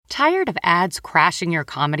Tired of ads crashing your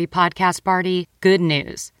comedy podcast party? Good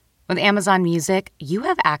news. With Amazon Music, you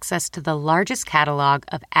have access to the largest catalog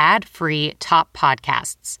of ad-free top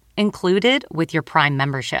podcasts, included with your Prime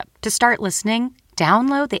membership. To start listening,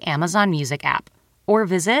 download the Amazon Music app or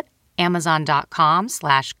visit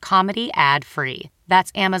amazon.com/comedy ad-free.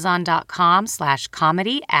 That's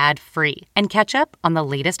amazon.com/comedy ad-free and catch up on the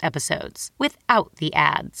latest episodes without the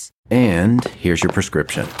ads. And here's your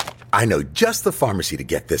prescription. I know just the pharmacy to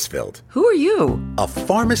get this filled. Who are you? A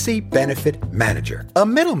pharmacy benefit manager. A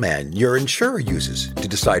middleman your insurer uses to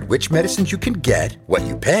decide which medicines you can get, what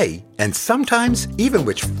you pay, and sometimes even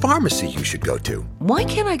which pharmacy you should go to. Why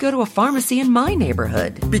can't I go to a pharmacy in my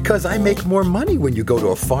neighborhood? Because I make more money when you go to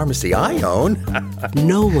a pharmacy I own.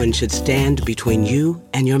 No one should stand between you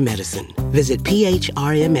and your medicine. Visit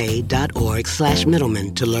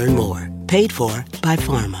phrma.org/middleman to learn more. Paid for by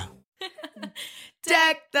Pharma.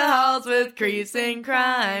 Deck the halls with creeps and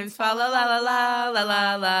crimes. Fa la la la la la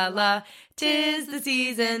la la la. 'Tis the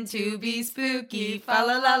season to be spooky. Fa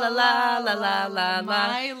la la la la la la la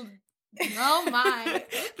la. Oh my.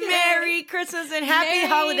 Merry Christmas and happy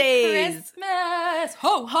holidays. Christmas.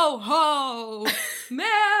 Ho, ho, ho.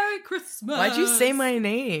 Merry Christmas. Why'd you say my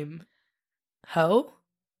name? Ho?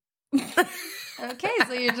 Okay,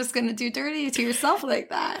 so you're just going to do dirty to yourself like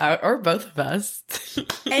that. Or both of us.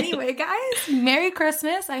 Anyway, guys, Merry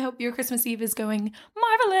Christmas. I hope your Christmas Eve is going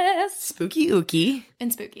marvelous. Spooky ooky.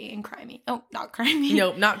 And spooky and crimey. Oh, not crimey.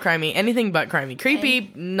 Nope, not crimey. Anything but crimey.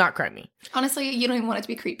 Creepy, not crimey. Honestly, you don't even want it to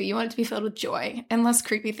be creepy. You want it to be filled with joy. Unless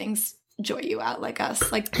creepy things joy you out like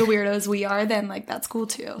us, like the weirdos we are, then like that's cool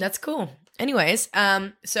too. That's cool. Anyways,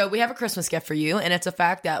 so we have a Christmas gift for you, and it's a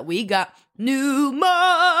fact that we got new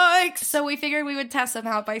mics. So we figured we would test them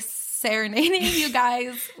out by serenading you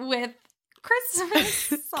guys with Christmas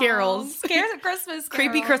songs. Carols. Christmas carols.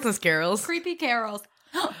 Creepy Christmas carols. Creepy carols.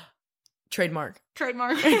 Trademark.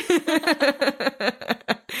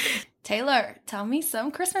 Taylor, tell me some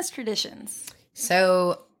Christmas traditions.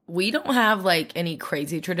 So we don't have like any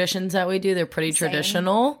crazy traditions that we do. They're pretty Same.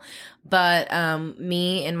 traditional. But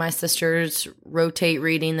me and my sisters rotate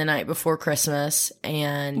reading the night before Christmas.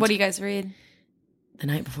 And What do you guys read? the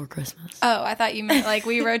night before Christmas. Oh, I thought you meant like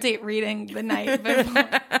we rotate reading the night before.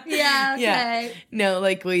 Yeah, okay. Yeah. No,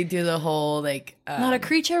 like we do the whole like Not a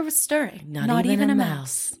creature was stirring. Not even a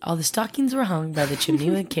mouse. All the stockings were hung by the chimney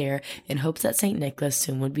with care in hopes that St. Nicholas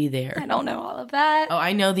soon would be there. I don't know all of that. Oh,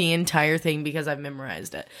 I know the entire thing because I've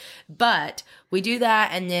memorized it. But we do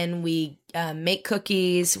that, and then we make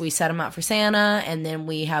cookies. We set them out for Santa, and then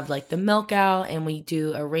we have like the milk out, and we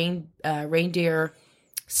do a reindeer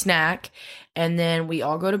snack, and then we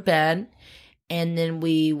all go to bed, and then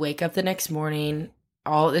we wake up the next morning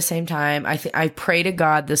all at the same time. I pray to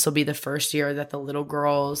God this will be the first year that the little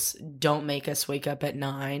girls don't make us wake up at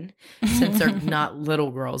 9 since they're not little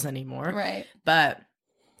girls anymore. Right. But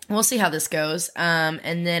we'll see how this goes.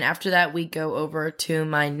 And then after that, we go over to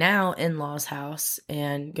my now in-laws' house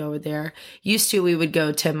and go there. Used to, we would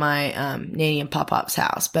go to my Nanny and Pop-Pop's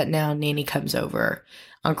house, but now Nanny comes over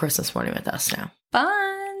on Christmas morning with us now. Fun.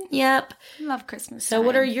 Yep. Love Christmas So time.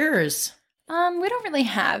 what are yours? We don't really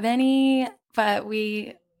have any, but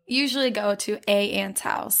we usually go to a aunt's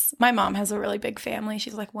house. My mom has a really big family.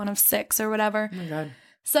 She's like one of 6 or whatever. Oh my God.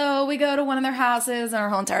 So we go to one of their houses and our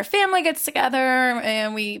whole entire family gets together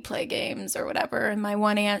and we play games or whatever. And my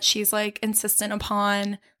one aunt, she's like insistent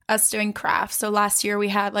upon us doing crafts. So last year we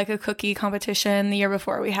had like a cookie competition. The year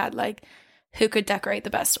before we had like who could decorate the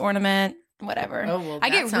best ornament, whatever. Oh, well, I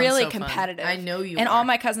that get sounds really so fun. competitive. I know you And are. all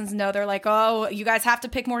my cousins know. They're like, oh, you guys have to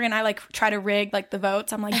pick Morgan. I like try to rig like the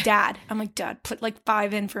votes. I'm like, Dad, put like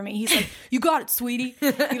 5 in for me. He's like, you got it, sweetie.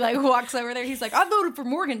 He like walks over there. He's like, I voted for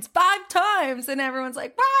Morgan's 5 times. And everyone's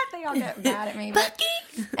like, what? They all get mad at me. But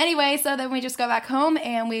anyway, so then we just go back home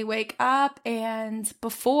and we wake up. And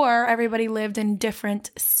before, everybody lived in different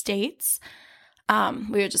states.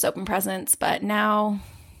 We would just open presents. But now,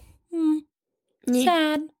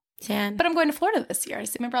 sad. But I'm going to Florida this year. I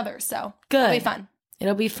see my brother, so Good. It'll be fun.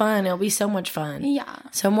 It'll be fun. It'll be so much fun. Yeah.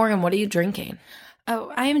 So Morgan, what are you drinking?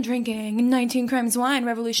 Oh, I am drinking 19 Crimes Wine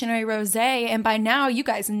Revolutionary Rosé, and by now you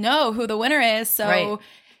guys know who the winner is, so Right.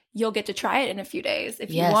 you'll get to try it in a few days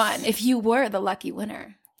if you Yes. won, if you were the lucky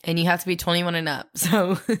winner. And you have to be 21 and up.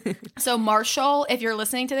 So So Marshall, if you're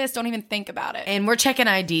listening to this, don't even think about it. and we're checking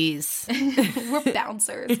IDs. We're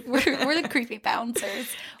bouncers. We're the creepy bouncers.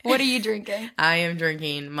 What are you drinking? I am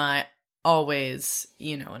drinking my always,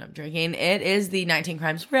 you know what I'm drinking. It is the 19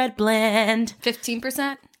 Crimes Red Blend.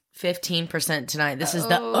 15%? 15% tonight. This is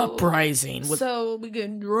the uprising. So we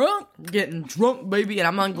getting drunk. Getting drunk, baby. And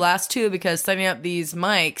I'm on glass too because setting up these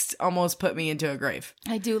mics almost put me into a grave.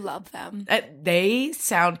 I do love them. They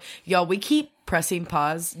sound, y'all, we keep pressing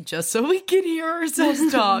pause just so we can hear ourselves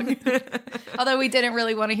talk. Although we didn't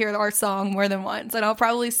really want to hear our song more than once. And I'll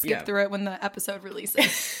probably skip through it when the episode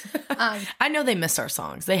releases. I know they missed our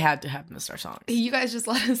songs. They had to have missed our songs. You guys just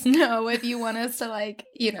let us know if you want us to, like,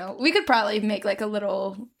 you know, we could probably make like a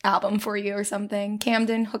little album for you or something.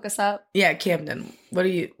 Camden, hook us up. Yeah, Camden. What do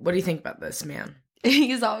you think about this, man?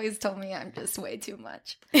 He's always told me I'm just way too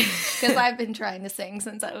much. Because I've been trying to sing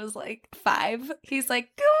since I was like 5. He's like,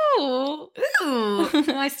 ooh.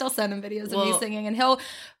 I still send him videos of me singing, and he'll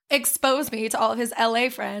expose me to all of his LA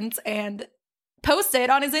friends and post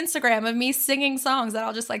it on his Instagram of me singing songs that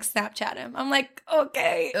I'll just like Snapchat him. I'm like,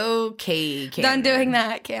 okay. Okay, Cam. Done doing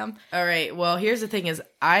that, Cam. All right. Well, here's the thing is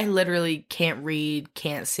I literally can't read,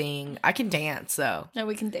 can't sing. I can dance, though. No,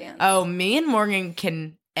 we can dance. Oh, me and Morgan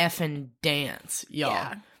can effing dance, y'all.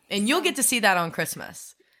 Yeah. And you'll get to see that on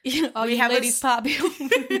Christmas. All we have ladies pop.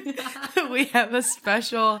 We have a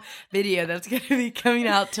special video that's going to be coming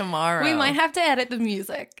out tomorrow. We might have to edit the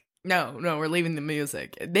music. No, we're leaving the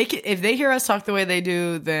music. If they hear us talk the way they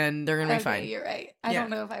do, then they're gonna be fine. You're right. I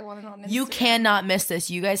don't know if I want it on Instagram. You cannot miss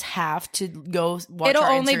this. You guys have to go watch. It'll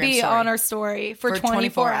our only Instagram be story on our story for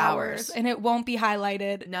 24 hours, and it won't be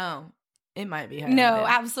highlighted. No, it might be highlighted. No,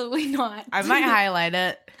 absolutely not. I might highlight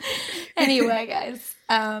it. Anyway, guys,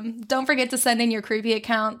 don't forget to send in your creepy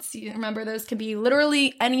accounts. Remember, those can be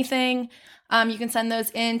literally anything. You can send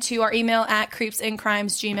those in to our email at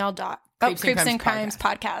creepsandcrimespodcast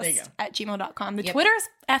at gmail.com. The Twitter's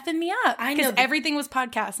effing me up. I know. Because everything was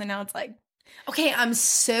podcast, and now it's like, okay, I'm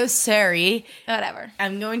so sorry. Whatever.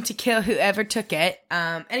 I'm going to kill whoever took it.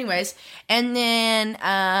 Anyways, and then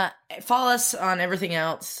follow us on everything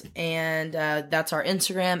else. And that's our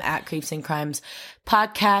Instagram at Creeps and Crimes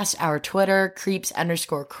Podcast, our Twitter,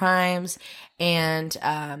 Creeps_Crimes, and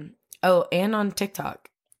and on TikTok.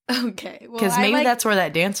 Okay. Because maybe that's where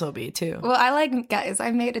that dance will be, too. Well,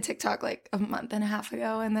 I made a TikTok like a month and a half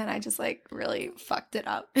ago, and then I just like really fucked it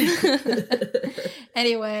up.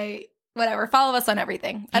 Anyway, whatever. Follow us on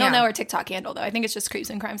everything. I don't know our TikTok handle, though. I think it's just Creeps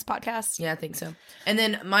and Crimes Podcast. Yeah, I think so. And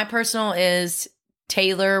then my personal is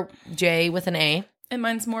Taylor J with an A. And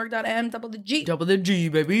mine's morg.m, double the G. Double the G,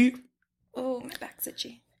 baby. Oh, my back's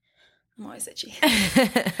itchy. I'm always itchy.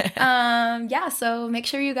 So make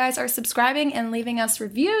sure you guys are subscribing and leaving us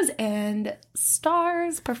reviews and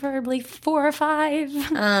stars, preferably 4 or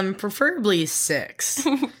 5. Preferably 6,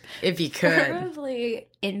 if you could. Preferably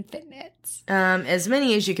infinite. As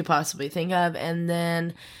many as you could possibly think of. And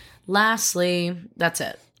then lastly, that's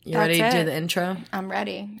it. You ready to do the intro? I'm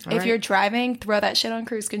ready. If you're driving, throw that shit on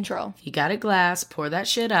cruise control. You got a glass, pour that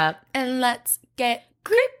shit up. And let's get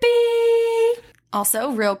creepy.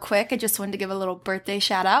 Also, real quick, I just wanted to give a little birthday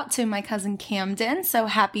shout out to my cousin Camden. So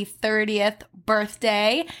happy 30th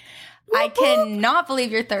birthday. I cannot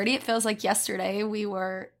believe you're 30. It feels like yesterday we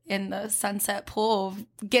were in the Sunset Pool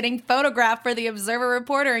getting photographed for the Observer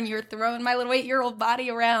Reporter, and you're throwing my little 8-year-old body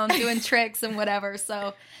around doing tricks and whatever.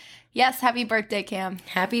 So yes, happy birthday, Cam.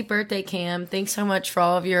 Happy birthday, Cam. Thanks so much for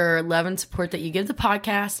all of your love and support that you give the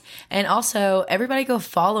podcast. And also, everybody go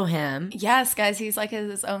follow him. Yes, guys. He's like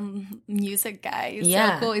his own music guy. He's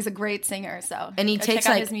so cool. He's a great singer. So and he takes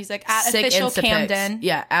check out his music at Official Camden.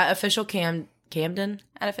 Yeah, at Official Camden.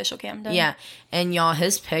 At Official Camden. Yeah. And y'all,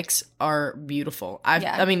 his pics are beautiful.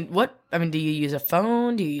 I mean, do you use a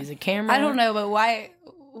phone? Do you use a camera? I don't know, but why...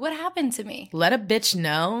 What happened to me? Let a bitch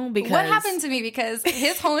know, because... What happened to me? Because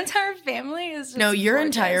his whole entire family is just No, your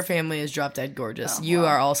gorgeous. Entire family is drop dead gorgeous. You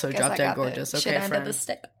are also drop dead gorgeous. Okay, friend. End of the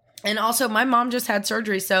stick. And also, my mom just had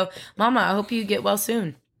surgery, so Mama, I hope you get well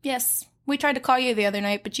soon. Yes. We tried to call you the other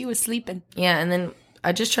night, but you was sleeping. Yeah, and then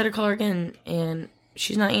I just tried to call her again, and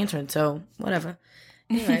she's not answering, so whatever.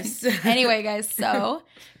 Anyways. Anyway, guys, so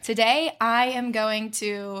today I am going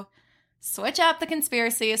to... switch up the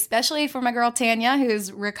conspiracy, especially for my girl Tanya,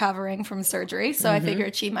 who's recovering from surgery. So I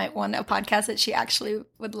figured she might want a podcast that she actually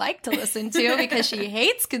would like to listen to because she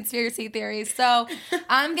hates conspiracy theories. So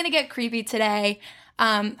I'm going to get creepy today.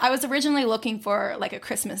 I was originally looking for like a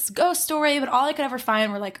Christmas ghost story, but all I could ever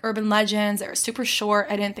find were like urban legends. They were super short.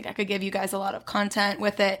 I didn't think I could give you guys a lot of content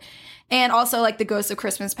with it. And also like The Ghost of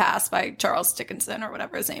Christmas Past by Charles Dickinson or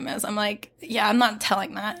whatever his name is. I'm like, yeah, I'm not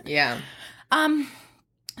telling that. Yeah.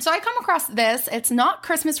 So I come across this. It's not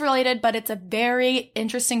Christmas related, but it's a very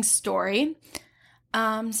interesting story.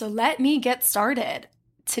 So let me get started.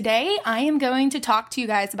 Today, I am going to talk to you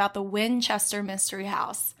guys about the Winchester Mystery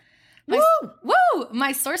House.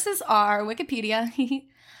 My sources are Wikipedia.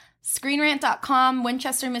 ScreenRant.com,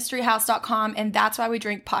 WinchesterMysteryHouse.com, and That's Why We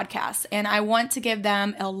Drink podcasts. And I want to give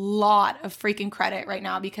them a lot of freaking credit right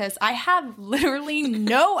now because I have literally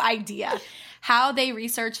no idea how they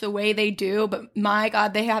research the way they do, but my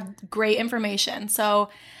God, they have great information. So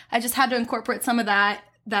I just had to incorporate some of that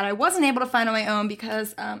I wasn't able to find on my own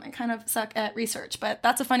because I kind of suck at research. But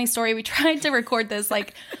that's a funny story. We tried to record this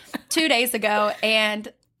like 2 days ago, and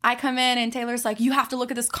I come in and Taylor's like, you have to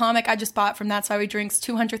look at this comic I just bought from That's Why We Drink's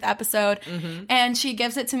 200th episode. Mm-hmm. And she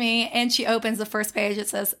gives it to me, and she opens the first page. It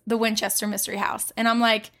says, The Winchester Mystery House. And I'm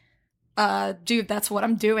like, dude, that's what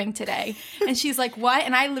I'm doing today. And she's like, what?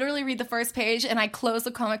 And I literally read the first page and I close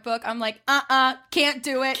the comic book. I'm like, can't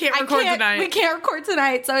do it. Can't record tonight. We can't record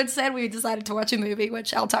tonight. So instead we decided to watch a movie,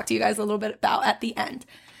 which I'll talk to you guys a little bit about at the end.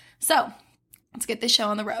 So let's get this show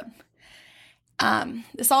on the road.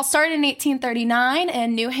 This all started in 1839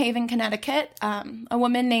 in New Haven, Connecticut. A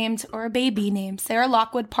woman named, or a baby named Sarah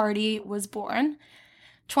Lockwood Party was born.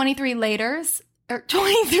 23 years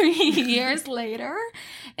later,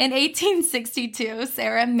 in 1862,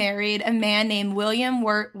 Sarah married a man named William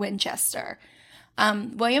Wirt Winchester.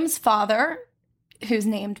 William's father, whose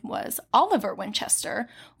name was Oliver Winchester,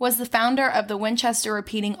 was the founder of the Winchester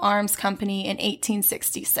Repeating Arms Company in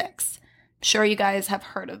 1866. I'm sure you guys have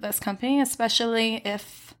heard of this company, especially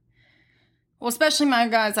my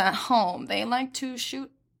guys at home. They like to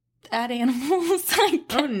shoot at animals.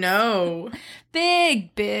 Oh no.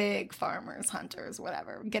 Big farmers, hunters,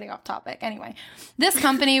 whatever. Getting off topic. Anyway, this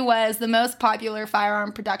company was the most popular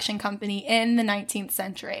firearm production company in the 19th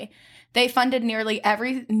century. They funded nearly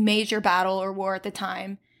every major battle or war at the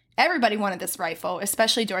time. Everybody wanted this rifle,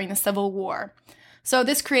 especially during the Civil War. So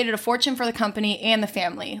this created a fortune for the company and the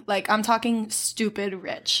family. Like, I'm talking stupid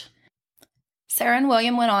rich. Sarah and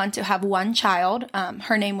William went on to have one child.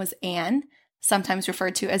 Her name was Anne, sometimes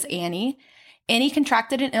referred to as Annie. Annie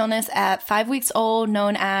contracted an illness at 5 weeks old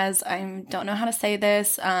known as, I don't know how to say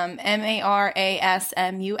this, marasmus,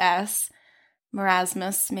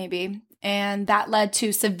 marasmus maybe, and that led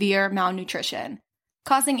to severe malnutrition,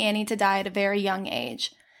 causing Annie to die at a very young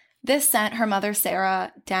age. This sent her mother,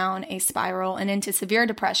 Sarah, down a spiral and into severe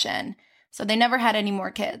depression, so they never had any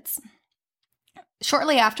more kids.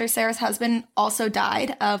 Shortly after, Sarah's husband also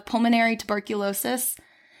died of pulmonary tuberculosis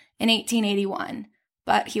in 1881,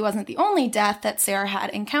 but he wasn't the only death that Sarah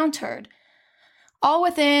had encountered. All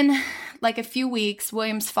within like a few weeks,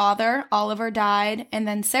 William's father, Oliver, died, and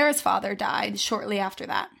then Sarah's father died shortly after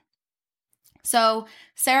that. So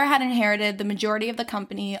Sarah had inherited the majority of the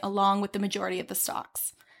company along with the majority of the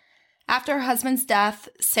stocks. After her husband's death,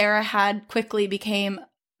 Sarah had quickly become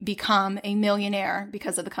a millionaire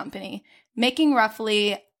because of the company, making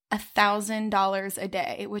roughly $1,000 a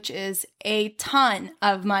day, which is a ton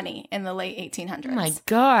of money in the late 1800s. Oh my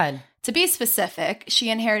God. To be specific, she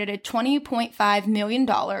inherited $20.5 million,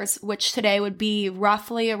 which today would be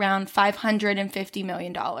roughly around $550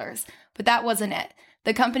 million. But that wasn't it.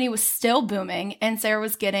 The company was still booming, and Sarah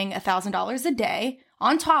was getting $1,000 a day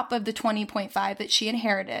on top of the $20.5 that she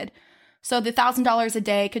inherited. So the $1,000 a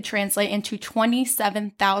day could translate into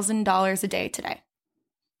 $27,000 a day today.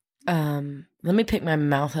 Let me pick my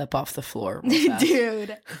mouth up off the floor real fast.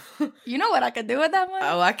 Dude, you know what I could do with that money?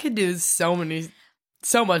 Oh, I could do so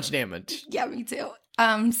much damage. Yeah, me too.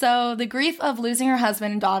 So the grief of losing her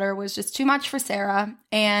husband and daughter was just too much for Sarah,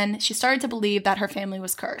 and she started to believe that her family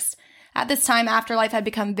was cursed. At this time, Afterlife had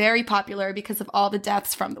become very popular because of all the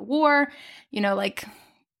deaths from the war. You know, like,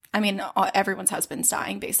 I mean, everyone's husband's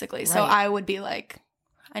dying, basically. Right. So I would be like,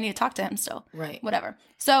 I need to talk to him still. Right. Whatever.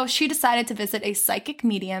 So she decided to visit a psychic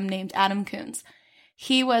medium named Adam Coons.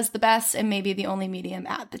 He was the best and maybe the only medium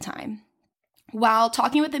at the time. While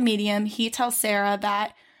talking with the medium, he tells Sarah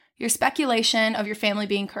that your speculation of your family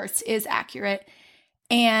being cursed is accurate.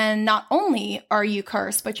 And not only are you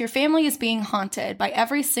cursed, but your family is being haunted by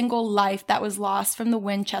every single life that was lost from the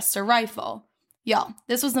Winchester rifle. Y'all,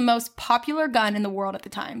 this was the most popular gun in the world at the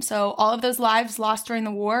time. So all of those lives lost during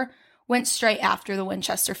the war went straight after the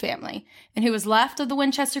Winchester family. And who was left of the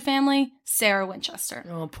Winchester family? Sarah Winchester.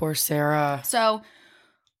 Oh, poor Sarah. So,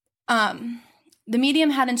 the medium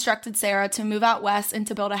had instructed Sarah to move out west and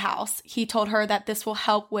to build a house. He told her that this will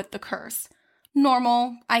help with the curse.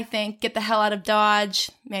 Normal, I think. Get the hell out of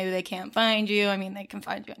Dodge. Maybe they can't find you. I mean, they can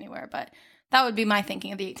find you anywhere, but that would be my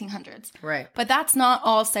thinking of the 1800s. Right. But that's not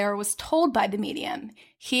all Sarah was told by the medium.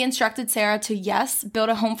 He instructed Sarah to, yes, build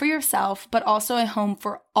a home for yourself, but also a home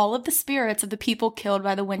for all of the spirits of the people killed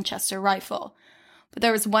by the Winchester rifle. But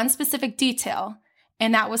there was one specific detail,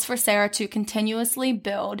 and that was for Sarah to continuously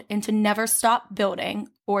build and to never stop building,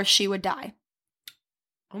 or she would die.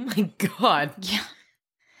 Oh my God. Yeah.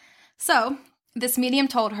 So, This medium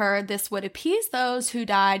told her this would appease those who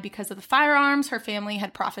died because of the firearms her family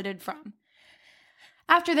had profited from.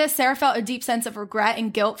 After this, Sarah felt a deep sense of regret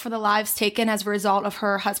and guilt for the lives taken as a result of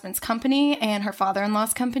her husband's company and her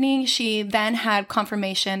father-in-law's company. She then had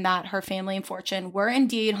confirmation that her family and fortune were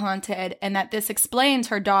indeed haunted, and that this explains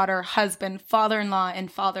her daughter, husband, father-in-law,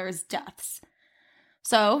 and father's deaths.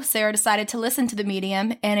 So Sarah decided to listen to the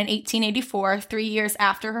medium, and in 1884, 3 years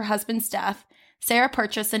after her husband's death, Sarah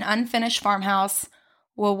purchased an unfinished farmhouse,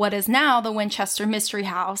 what is now the Winchester Mystery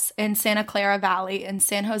House, in Santa Clara Valley in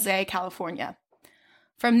San Jose, California.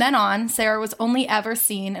 From then on, Sarah was only ever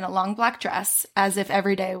seen in a long black dress, as if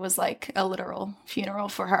every day was like a literal funeral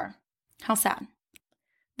for her. How sad.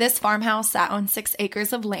 This farmhouse sat on 6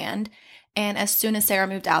 acres of land, and as soon as Sarah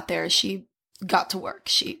moved out there, she got to work.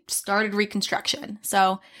 She started reconstruction.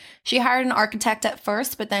 So she hired an architect at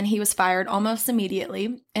first, but then he was fired almost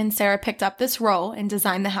immediately, and Sarah picked up this role and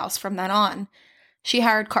designed the house from then on. She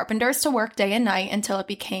hired carpenters to work day and night until it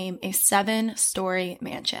became a 7-story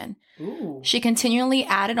mansion. Ooh. She continually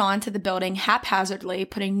added on to the building haphazardly,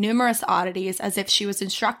 putting numerous oddities as if she was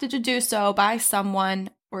instructed to do so by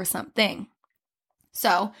someone or something.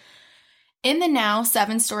 So, in the now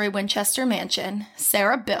 7-story Winchester mansion,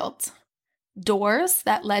 Sarah built doors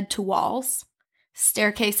that led to walls,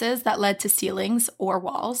 staircases that led to ceilings or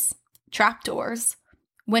walls, trapdoors,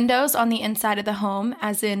 windows on the inside of the home,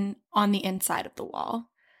 as in on the inside of the wall,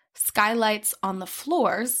 skylights on the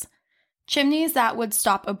floors, chimneys that would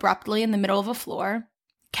stop abruptly in the middle of a floor,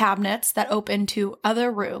 cabinets that opened to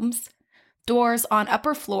other rooms, doors on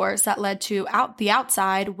upper floors that led to the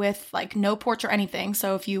outside with like no porch or anything.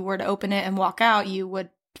 So if you were to open it and walk out, you would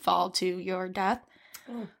fall to your death.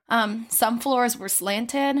 Some floors were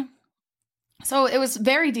slanted. So it was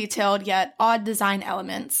very detailed yet odd design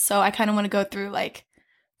elements. So I kind of want to go through like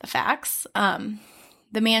the facts.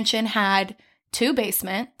 The mansion had 2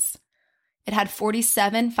 basements. It had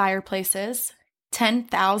 47 fireplaces,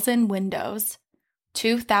 10,000 windows,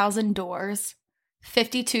 2,000 doors,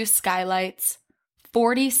 52 skylights,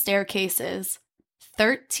 40 staircases,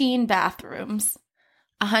 13 bathrooms,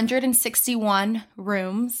 161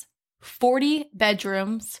 rooms, 40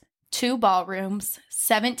 bedrooms, 2 ballrooms,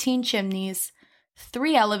 17 chimneys,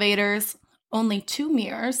 3 elevators, only 2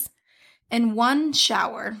 mirrors, and 1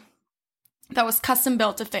 shower that was custom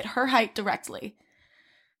built to fit her height directly.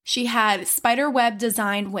 She had spiderweb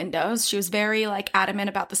designed windows. She was very adamant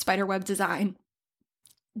about the spiderweb design.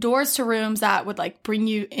 Doors to rooms that would bring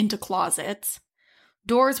you into closets.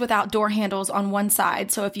 Doors without door handles on one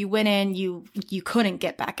side, so if you went in, you couldn't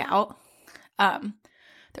get back out.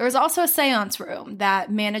 There was also a seance room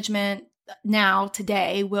that management now,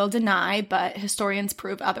 today, will deny, but historians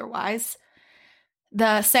prove otherwise.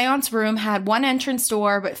 The seance room had 1 entrance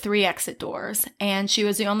door but 3 exit doors, and she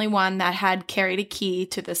was the only one that had carried a key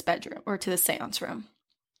to this bedroom or to the seance room.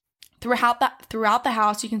 Throughout the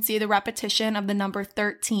house, you can see the repetition of the number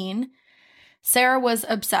 13. Sarah was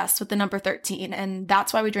obsessed with the number 13, and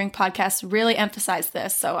That's Why We Drink podcasts really emphasize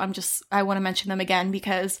this, so I want to mention them again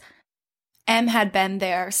because Em had been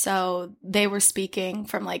there, so they were speaking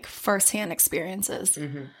from firsthand experiences.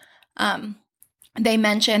 Mm-hmm. They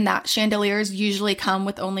mentioned that chandeliers usually come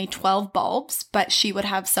with only 12 bulbs, but she would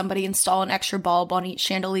have somebody install an extra bulb on each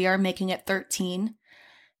chandelier, making it 13.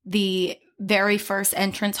 The very first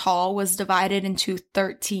entrance hall was divided into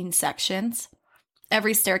 13 sections.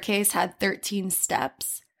 Every staircase had 13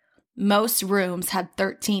 steps. Most rooms had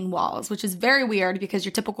 13 walls, which is very weird because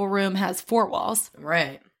your typical room has 4 walls.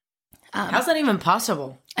 Right. How's that even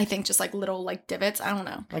possible? I think just little divots. I don't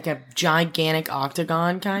know. Like a gigantic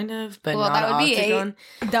octagon kind of, but not that would octagon.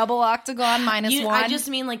 Be 8. Double octagon minus 1. I just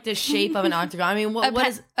mean the shape of an octagon. I mean, what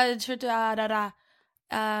is...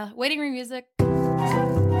 waiting room music.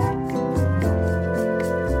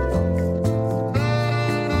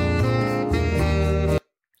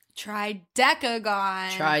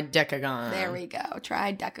 Tridecagon. There we go.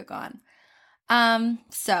 Tridecagon.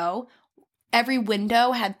 So every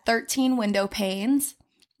window had 13 window panes.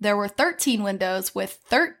 There were 13 windows with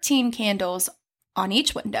 13 candles on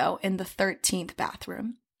each window in the 13th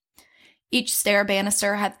bathroom. Each stair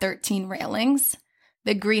banister had 13 railings.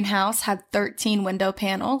 The greenhouse had 13 window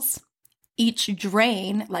panels. Each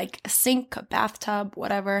drain, like a sink, a bathtub,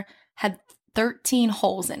 whatever, had 13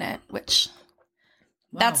 holes in it, which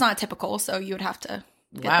that's not typical, so you would have to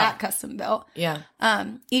get that custom built. Yeah.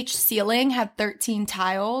 Each ceiling had 13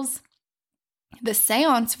 tiles. The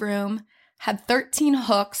seance room had 13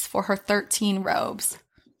 hooks for her 13 robes.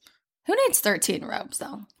 Who needs 13 robes,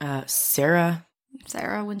 though? Sarah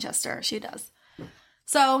Winchester. She does.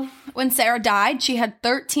 So when Sarah died, she had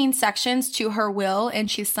 13 sections to her will,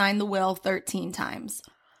 and she signed the will 13 times.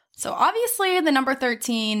 So obviously the number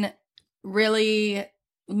 13 really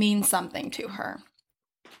means something to her.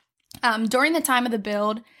 During the time of the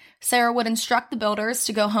build, Sarah would instruct the builders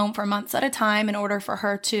to go home for months at a time in order for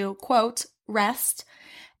her to, quote, rest,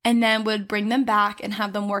 and then would bring them back and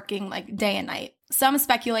have them working like day and night. Some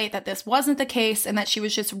speculate that this wasn't the case and that she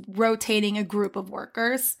was just rotating a group of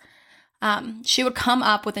workers. She would come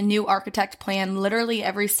up with a new architect plan literally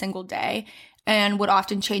every single day and would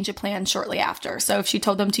often change a plan shortly after. So if she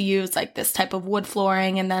told them to use like this type of wood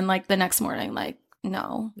flooring and then like the next morning, like,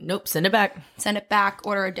 no. Nope, send it back. Send it back,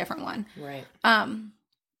 order a different one. Right.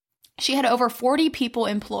 She had over 40 people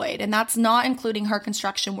employed, and that's not including her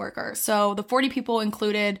construction workers. So the 40 people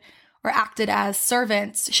included or acted as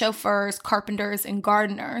servants, chauffeurs, carpenters, and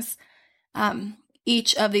gardeners.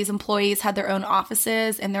 Each of these employees had their own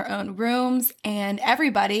offices and their own rooms, and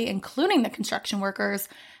everybody, including the construction workers,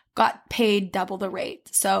 got paid double the rate.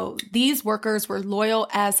 So these workers were loyal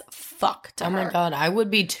as fuck to her. Oh my God, I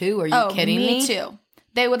would be too. Are you kidding me? Me too.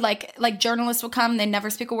 They would like journalists would come. They'd never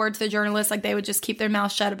speak a word to the journalists. Like they would just keep their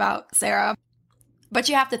mouth shut about Sarah. But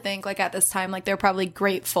you have to think like at this time, like they're probably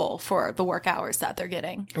grateful for the work hours that they're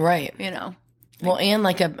getting. Right. You know? Well, and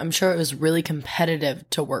like I'm sure it was really competitive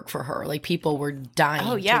to work for her. Like people were dying to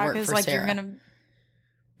work for like Sarah. you're going to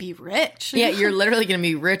be rich. Yeah, you're literally going to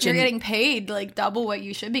be rich. You're getting paid like double what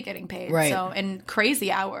you should be getting paid. Right. So, and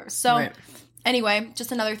crazy hours. So right. Anyway,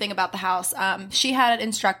 just another thing about the house. She had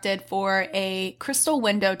instructed for a crystal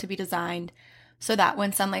window to be designed so that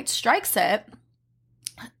when sunlight strikes it,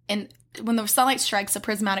 and when the sunlight strikes a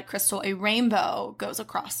prismatic crystal, a rainbow goes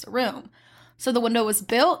across the room. So the window was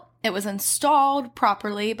built, it was installed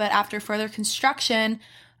properly, but after further construction,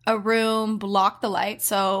 a room blocked the light.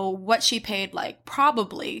 So what she paid like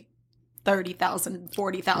probably $30,000,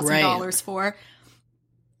 $40,000 for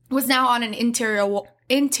was now on an interior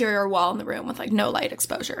wall in the room with like no light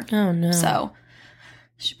exposure. Oh no! So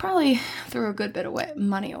she probably threw a good bit of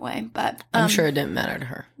money away, but I'm sure it didn't matter to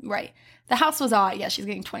her. Right. The house was odd. Yeah, she's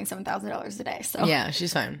getting $27,000 a day. So yeah,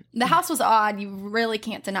 she's fine. The house was odd. You really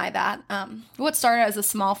can't deny that. What started as a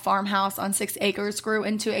small farmhouse on 6 acres grew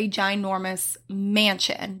into a ginormous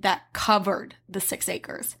mansion that covered the 6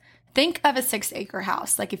 acres. Think of a 6-acre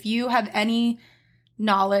house. Like if you have any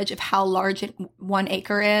knowledge of how large 1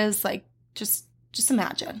 acre is, like just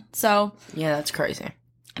imagine. So yeah, that's crazy.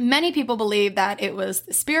 Many people believe that it was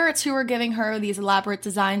the spirits who were giving her these elaborate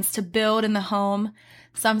designs to build in the home.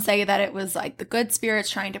 Some say that it was like the good spirits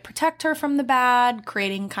trying to protect her from the bad,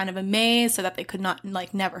 creating kind of a maze so that they could not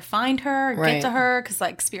like never find her or get to her, because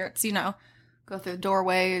like spirits, you know, go through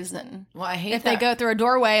doorways, and well, I hate if they go through a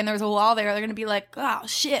doorway and there's a wall there, they're gonna be like, oh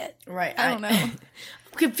shit, right? I don't know. I'm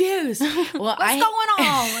confused. Well, what's going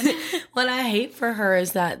on? What I hate for her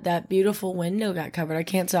is that beautiful window got covered. I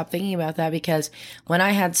can't stop thinking about that because when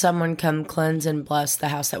I had someone come cleanse and bless the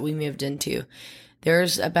house that we moved into,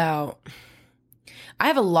 I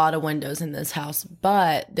have a lot of windows in this house,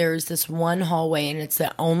 but there's this one hallway, and it's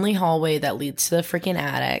the only hallway that leads to the freaking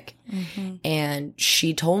attic. Mm-hmm. And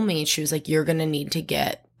she told me, she was like, you're going to need to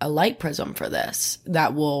get a light prism for this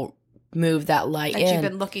that will move that light in. That you've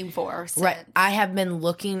been looking for since. Right. I have been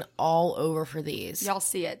looking all over for these. Y'all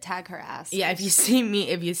see it. Tag her ass. Yeah, if you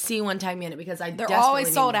see one, tag me in it because they're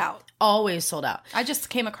always sold out. Always sold out. I just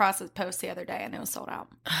came across a post the other day and it was sold out.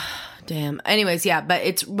 Damn. Anyways, yeah, but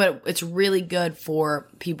it's really good for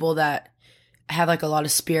people that have like a lot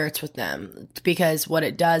of spirits with them, because what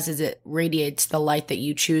it does is it radiates the light that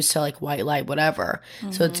you choose to, like white light, whatever.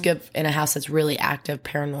 Mm-hmm. So it's good in a house that's really active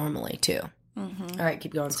paranormally too. Mm-hmm. All right,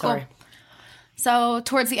 keep going. Sorry. Cool. So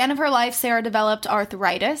towards the end of her life, Sarah developed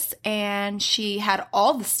arthritis, and she had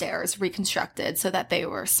all the stairs reconstructed so that they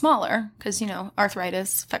were smaller because, you know,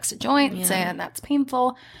 arthritis affects the joints and that's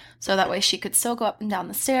painful. So that way she could still go up and down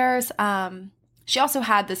the stairs. She also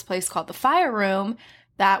had this place called the fire room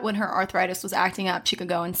that when her arthritis was acting up, she could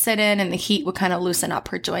go and sit in, and the heat would kind of loosen up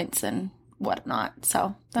her joints and whatnot.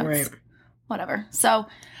 So that's whatever. So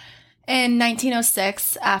in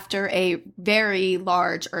 1906, after a very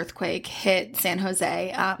large earthquake hit San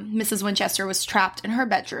Jose, Mrs. Winchester was trapped in her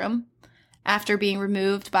bedroom after being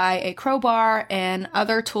removed by a crowbar and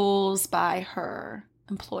other tools by her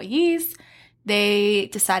employees. They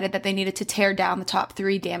decided that they needed to tear down the top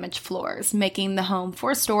 3 damaged floors, making the home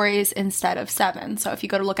 4 stories instead of 7. So if you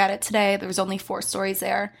go to look at it today, there was only 4 stories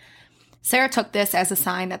there. Sarah took this as a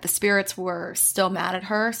sign that the spirits were still mad at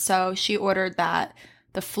her, so she ordered that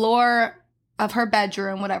the floor of her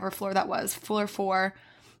bedroom, whatever floor that was, floor 4,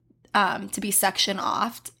 to be sectioned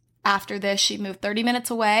off. After this, she moved 30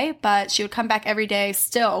 minutes away, but she would come back every day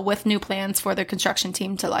still with new plans for the construction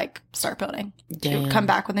team to like start building. She would come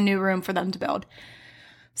back with a new room for them to build.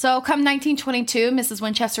 So come 1922, Mrs.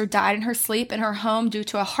 Winchester died in her sleep in her home due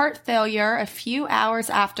to a heart failure a few hours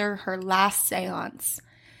after her last seance.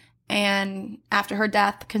 And after her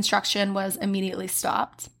death, construction was immediately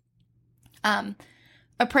stopped.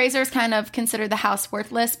 Appraisers kind of considered the house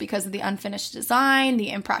worthless because of the unfinished design,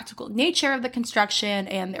 the impractical nature of the construction,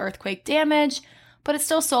 and the earthquake damage, but it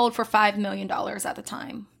still sold for $5 million at the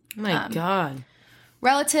time. Oh my God.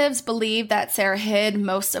 Relatives believe that Sarah hid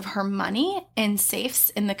most of her money in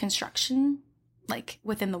safes in the construction, like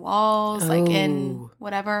within the walls, like in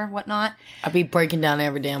whatnot. I'd be breaking down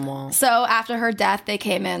every damn wall. So after her death, they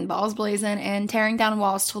came in balls blazing and tearing down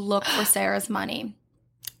walls to look for Sarah's money.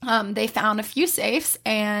 They found a few safes,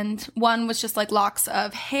 and one was just like locks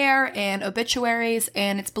of hair and obituaries,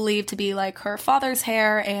 and it's believed to be like her father's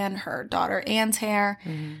hair and her daughter Anne's hair.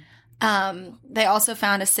 Mm-hmm. They also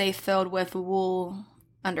found a safe filled with wool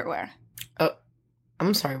underwear. Oh,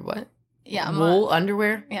 I'm sorry, what? Yeah, wool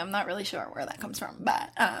underwear? Yeah, I'm not really sure where that comes from,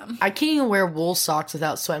 but I can't even wear wool socks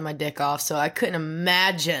without sweating my dick off, so I couldn't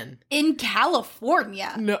imagine. In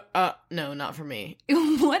California. No, not for me.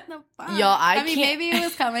 What the fuck? Y'all, I mean, can't... maybe it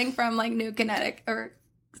was coming from like New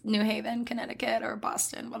Haven, Connecticut, or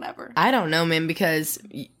Boston, whatever. I don't know, man, because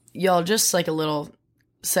y'all, just like a little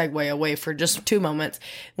segue away for just 2 moments.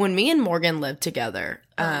 When me and Morgan lived together,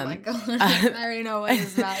 oh my God, I already know what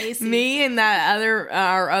it's about. Me and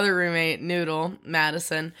our other roommate, Noodle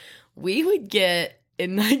Madison, we would get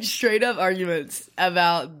in like straight up arguments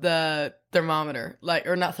about the thermometer,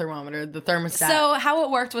 the thermostat. So how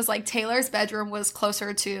it worked was like Taylor's bedroom was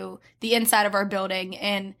closer to the inside of our building,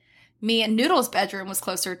 and me and Noodle's bedroom was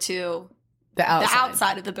closer to the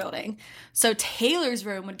outside of the building. So Taylor's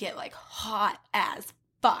room would get like hot as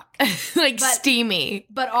fuck. Steamy.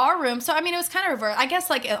 But our room, so I mean, it was kind of reversed. I guess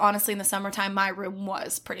like honestly in the summertime, my room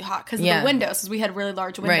was pretty hot because of the windows, because we had really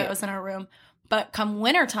large windows in our room. But come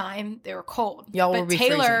wintertime, they were cold. Y'all but would be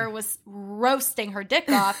Taylor freezing. was roasting her dick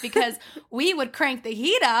off because we would crank the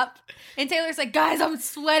heat up. And Taylor's like, guys, I'm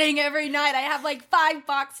sweating every night. I have like 5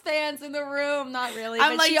 box fans in the room. Not really,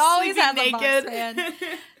 I'm but like she always has naked. a box fan.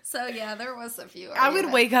 So yeah, there was a few. I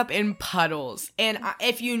would wake up in puddles. And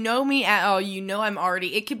if you know me at all, you know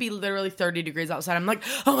it could be literally 30 degrees outside. I'm like,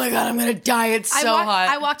 oh my God, I'm going to die. It's so hot.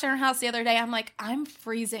 I walked in her house the other day. I'm like, I'm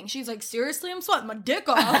freezing. She's like, seriously? I'm sweating my dick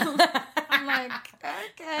off. I'm like,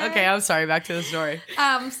 okay. Okay, I'm sorry. Back to the story.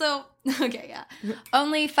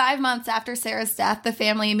 Only 5 months after Sarah's death, the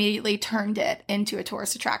family immediately turned it into a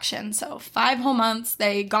tourist attraction. So 5 whole months,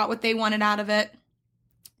 they got what they wanted out of it.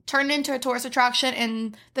 Turned into a tourist attraction,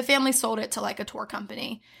 and the family sold it to like a tour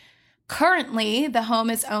company. Currently, the home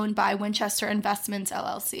is owned by Winchester Investments,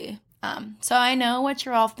 LLC. So I know what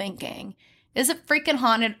you're all thinking. Is it freaking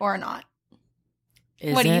haunted or not?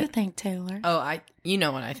 What do you think, Taylor? Oh, you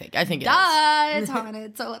know what I think. I think it is. It's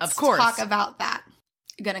haunted. So let's of course. talk about that.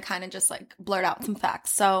 I'm going to kind of just like blurt out some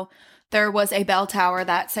facts. So there was a bell tower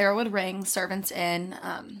that Sarah would ring servants in.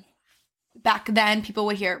 Back then, people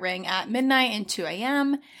would hear it ring at midnight and 2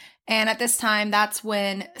 a.m. And at this time, that's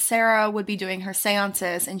when Sarah would be doing her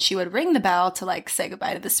seances, and she would ring the bell to like say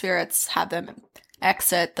goodbye to the spirits, have them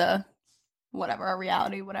exit the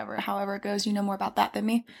reality, however it goes. You know more about that than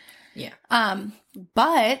me. Yeah.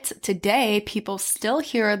 But today, people still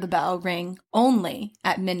hear the bell ring only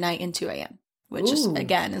at midnight and 2 a.m., which is,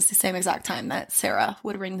 again, is the same exact time that Sarah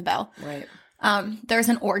would ring the bell. Right. There's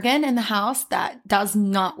an organ in the house that does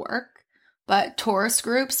not work. But tourist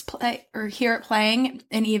groups play or hear it playing,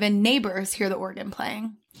 and even neighbors hear the organ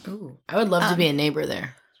playing. Ooh, I would love to be a neighbor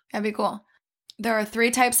there. That'd be cool. There are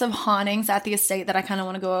 3 types of hauntings at the estate that I kind of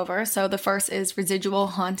want to go over. So the first is residual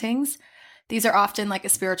hauntings. These are often like a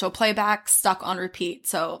spiritual playback stuck on repeat.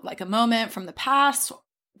 So like a moment from the past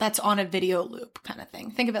that's on a video loop kind of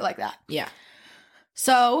thing. Think of it like that. Yeah.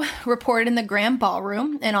 So reported in the grand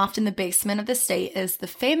ballroom and often the basement of the estate is the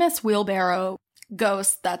famous wheelbarrow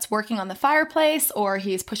ghost that's working on the fireplace, or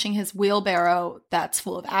he's pushing his wheelbarrow that's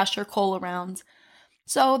full of ash or coal around.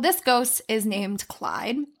 So this ghost is named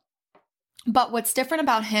Clyde. But what's different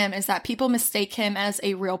about him is that people mistake him as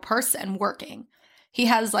a real person working. He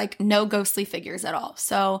has like no ghostly figures at all.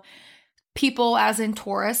 So people, as in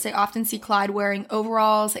tourists, they often see Clyde wearing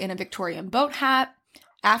overalls and a Victorian boat hat.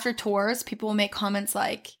 After tours, people will make comments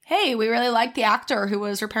like, hey, we really like the actor who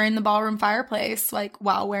was repairing the ballroom fireplace, like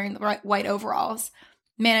while wearing the white overalls.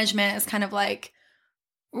 Management is kind of like,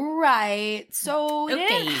 Right. So they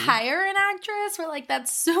didn't Okay. hire an actress, but like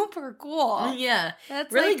that's super cool. Yeah.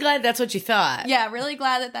 That's Really like- glad that's what you thought. Yeah, really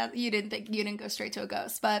glad that you didn't go straight to a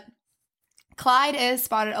ghost. But Clyde is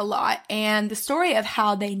spotted a lot, and the story of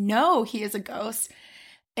how they know he is a ghost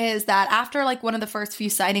is that after like one of the first few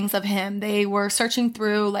sightings of him, they were searching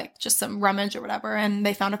through like just some rummage or whatever, and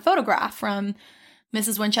they found a photograph from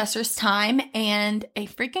Mrs. Winchester's time, and a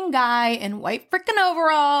freaking guy in white freaking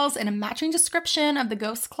overalls and a matching description of the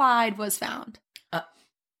ghost Clyde was found.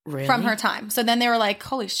 Really? From her time. So then they were like,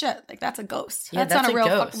 holy shit, like that's a ghost. Yeah, that's not that's a a real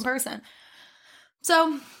ghost. fucking person.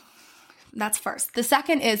 So that's first. The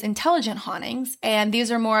second is intelligent hauntings, and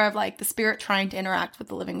these are more of like the spirit trying to interact with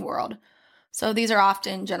the living world. So these are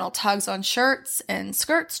often gentle tugs on shirts and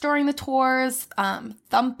skirts during the tours,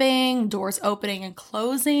 thumping, doors opening and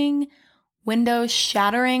closing, windows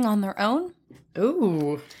shattering on their own.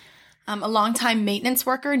 Ooh. A longtime maintenance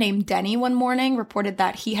worker named Denny one morning reported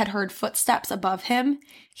that he had heard footsteps above him.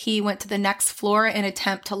 He went to the next floor in an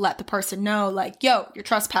attempt to let the person know, like, yo, you're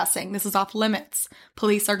trespassing. This is off limits.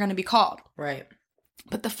 Police are going to be called. Right.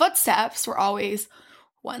 But the footsteps were always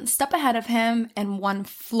one step ahead of him and one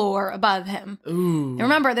floor above him. Ooh. And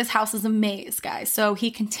remember, this house is a maze, guys. So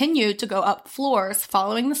he continued to go up floors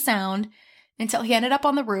following the sound until he ended up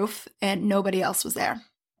on the roof and nobody else was there.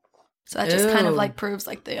 So that just kind of Ew. like proves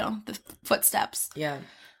like the footsteps. Yeah.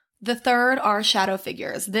 The third are shadow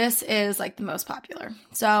figures. This is like the most popular.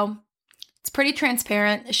 So it's pretty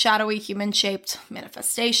transparent, a shadowy human-shaped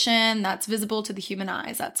manifestation that's visible to the human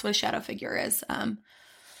eyes. That's what a shadow figure is.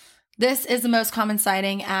 This is the most common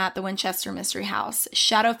sighting at the Winchester Mystery House.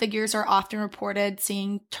 Shadow figures are often reported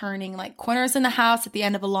seen turning like corners in the house at the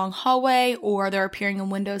end of a long hallway, or they're appearing in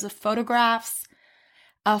windows of photographs.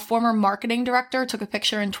 A former marketing director took a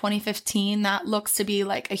picture in 2015 that looks to be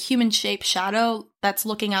like a human-shaped shadow that's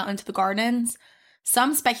looking out into the gardens.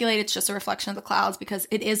 Some speculate it's just a reflection of the clouds because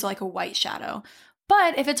it is like a white shadow.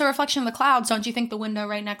 But if it's a reflection of the clouds, don't you think the window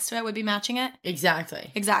right next to it would be matching it?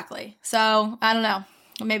 Exactly. Exactly. So, I don't know.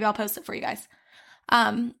 Maybe I'll post it for you guys.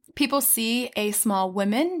 People see a small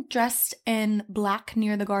woman dressed in black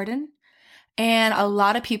near the garden. And a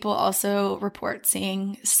lot of people also report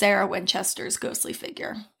seeing Sarah Winchester's ghostly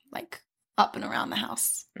figure, like up and around the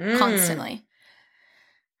house constantly.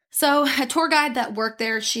 So a tour guide that worked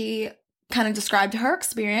there, she kind of described her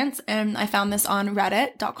experience, and I found this on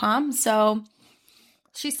reddit.com. So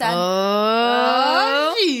she said,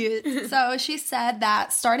 So she said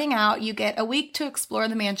that starting out, you get a week to explore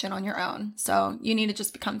the mansion on your own. So you need to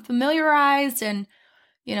just become familiarized and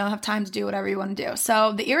have time to do whatever you want to do.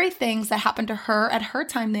 So the eerie things that happened to her at her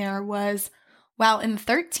time there was while in the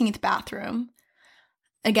 13th bathroom.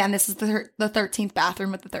 Again, this is the 13th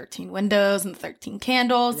bathroom with the 13 windows and the 13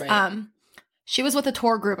 candles. Right. She was with a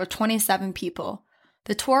tour group of 27 people.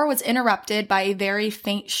 The tour was interrupted by a very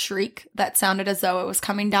faint shriek that sounded as though it was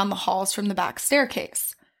coming down the halls from the back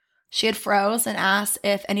staircase. She had froze and asked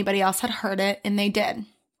if anybody else had heard it, and they did.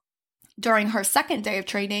 During her second day of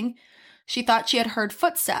training, she thought she had heard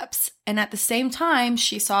footsteps, and at the same time,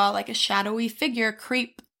 she saw like a shadowy figure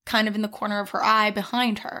creep kind of in the corner of her eye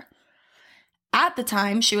behind her. At the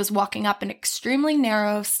time, she was walking up an extremely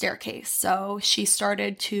narrow staircase, so she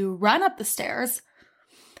started to run up the stairs,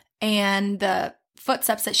 and the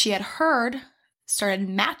footsteps that she had heard started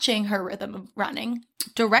matching her rhythm of running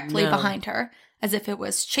directly behind her, as if it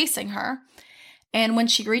was chasing her. And when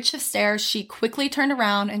she reached the stairs, she quickly turned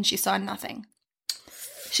around and she saw nothing.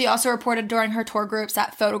 She also reported during her tour groups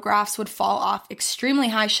that photographs would fall off extremely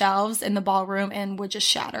high shelves in the ballroom and would just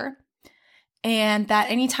shatter. And that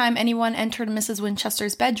anytime anyone entered Mrs.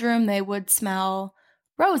 Winchester's bedroom, they would smell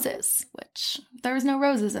roses, which there was no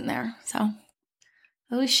roses in there. So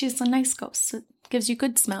at least she's a nice ghost. It gives you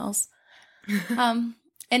good smells.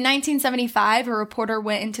 In 1975, a reporter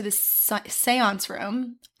went into the seance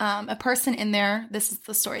room. A person in there, this is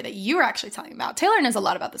the story that you were actually telling about. Taylor knows a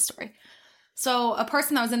lot about this story. So a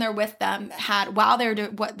person that was in there with them had, while they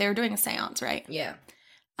were doing a seance, right? Yeah.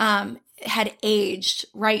 Had aged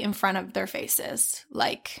right in front of their faces.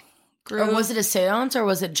 Like, grew. Or was it a seance or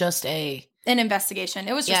was it just an investigation?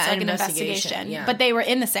 It was just like an investigation. Yeah. But they were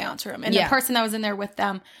in the seance room. And the person that was in there with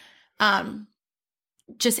them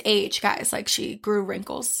just aged, guys. Like, she grew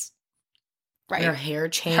wrinkles. Right. Her hair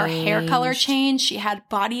changed. Her hair color changed. She had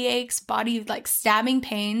body aches, like stabbing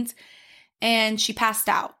pains. And she passed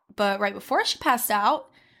out. But right before she passed out,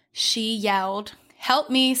 she yelled, "Help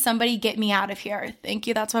me, somebody get me out of here." Thank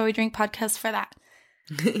you. That's why we drink podcasts for that.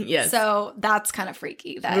 Yes. So that's kind of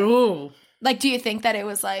freaky. That, Ooh. like, do you think that it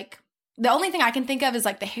was like, the only thing I can think of is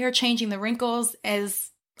like the hair changing, the wrinkles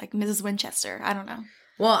is like Mrs. Winchester. I don't know.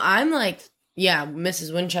 Well, I'm like yeah,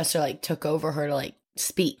 Mrs. Winchester like took over her to like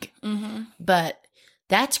speak. Mm-hmm. But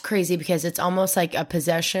that's crazy because it's almost like a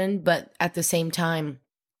possession, but at the same time,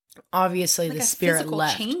 obviously Like the a spirit physical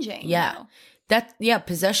left. changing. Yeah.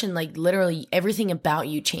 Possession, like literally everything about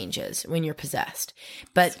you changes when you're possessed.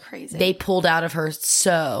 But That's crazy. they pulled out of her,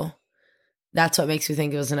 so that's what makes me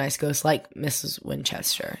think it was a nice ghost like Mrs.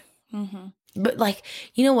 Winchester. Mm-hmm. But like,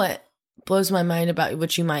 you know what blows my mind about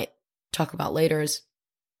what you might talk about later is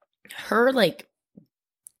her like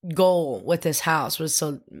goal with this house was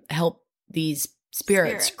to help these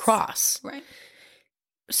spirits cross. Right.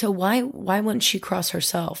 So why wouldn't she cross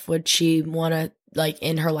herself? Would she want to like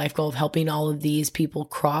in her life goal of helping all of these people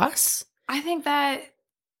cross? I think that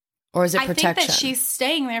Or is it protection? I think that she's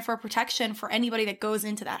staying there for protection for anybody that goes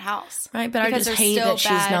into that house. Right, but because I just there's hate still that she's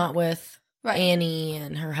bad- not with Right. Annie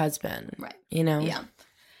and her husband. Right. You know? Yeah.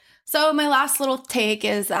 So my last little take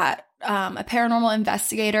is that a paranormal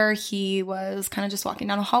investigator, he was kind of just walking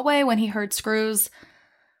down a hallway when he heard screws.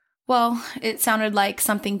 Well, it sounded like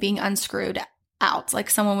something being unscrewed out. Like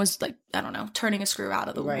someone was like, I don't know, turning a screw out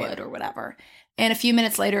of the wood or whatever. And a few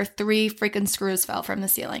minutes later, 3 freaking screws fell from the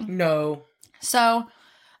ceiling. No. So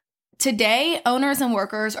today, owners and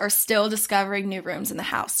workers are still discovering new rooms in the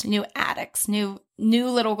house, new attics, new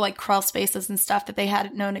little like crawl spaces and stuff that they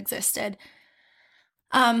hadn't known existed.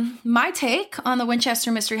 My take on the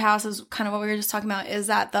Winchester Mystery House is kind of what we were just talking about, is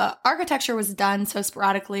that the architecture was done so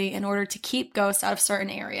sporadically in order to keep ghosts out of certain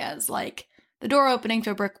areas, like the door opening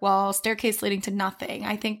to a brick wall, staircase leading to nothing.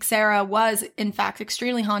 I think Sarah was, in fact,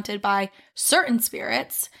 extremely haunted by certain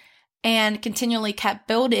spirits and continually kept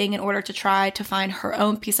building in order to try to find her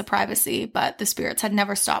own piece of privacy, but the spirits had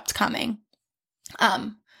never stopped coming.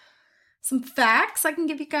 Some facts I can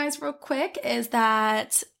give you guys real quick is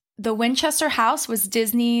that the Winchester house was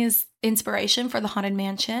Disney's inspiration for the Haunted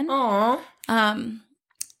Mansion. Aww.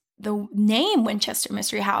 The name Winchester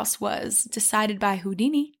Mystery House was decided by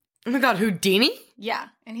Houdini. Oh my God, Houdini? Yeah,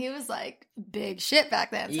 and he was like big shit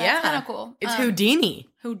back then. So Yeah. that's kind of cool. It's Houdini.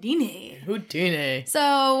 Houdini.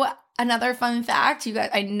 So another fun fact, you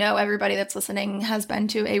guys, I know everybody that's listening has been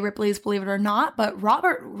to a Ripley's, believe it or not, but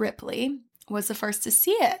Robert Ripley was the first to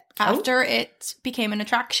see it after it became an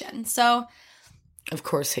attraction. So Of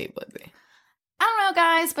course he would be. I don't know,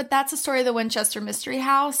 guys, but that's the story of the Winchester Mystery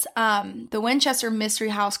House. The Winchester Mystery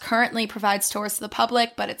House currently provides tours to the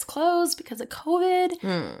public, but it's closed because of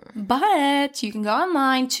COVID. But you can go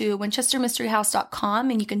online to winchestermysteryhouse.com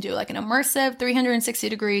and you can do like an immersive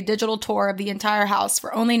 360-degree digital tour of the entire house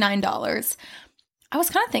for only $9. I was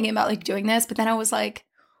kind of thinking about like doing this, but then I was like,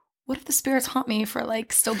 what if the spirits haunt me for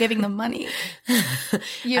like still giving them money? I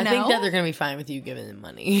think that they're going to be fine with you giving them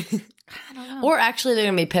money. I don't know. Or actually they're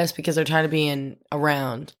going to be pissed because they're tired of being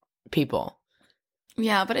around people.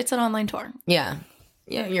 Yeah, but it's an online tour. Yeah.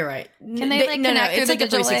 Yeah, you're right. Can they like connect through it's the like a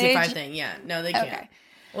digital 365 age? thing. Yeah. No, they can't. Okay.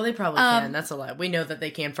 Well, they probably can. That's a lie. We know that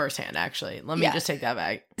they can firsthand, actually. Let me just take that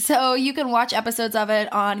back. So you can watch episodes of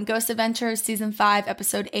it on Ghost Adventures Season 5,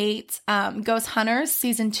 Episode 8, Ghost Hunters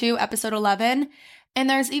Season 2, Episode 11, and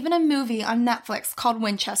there's even a movie on Netflix called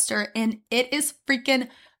Winchester, and it is freaking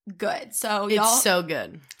good. So It's so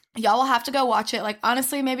good. y'all will have to go watch it. Like,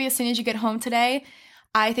 honestly, maybe as soon as you get home today.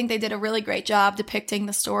 I think they did a really great job depicting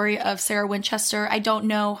the story of Sarah Winchester. I don't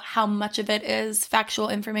know how much of it is factual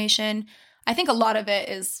information. I think a lot of it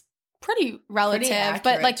is pretty relative,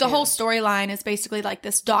 but like the whole storyline is basically like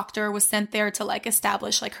this doctor was sent there to like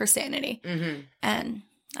establish like her sanity. Mm-hmm. And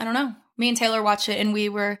I don't know. Me and Taylor watched it and we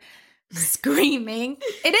were screaming.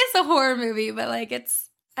 It is a horror movie, but like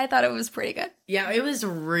I thought it was pretty good. Yeah, it was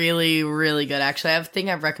really, really good, actually. I think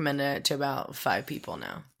I've recommended it to about 5 people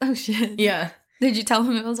now. Oh, shit. Yeah. Did you tell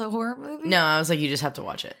them it was a horror movie? No, I was like, you just have to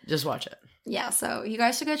watch it. Just watch it. Yeah, so you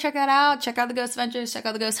guys should go check that out. Check out the Ghost Adventures, check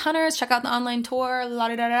out the Ghost Hunters, check out the online tour,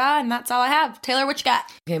 la-da-da-da, and that's all I have. Taylor, what you got?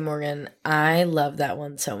 Okay, Morgan, I love that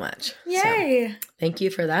one so much. Yay! So, thank you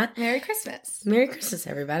for that. Merry Christmas. Merry Christmas,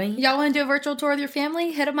 everybody. Y'all want to do a virtual tour with your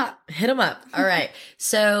family? Hit them up. Hit them up. All right.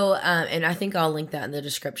 So, and I think I'll link that in the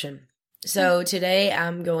description. So today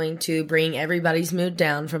I'm going to bring everybody's mood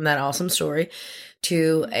down from that awesome story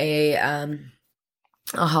to a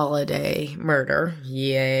holiday murder.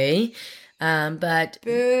 Yay. But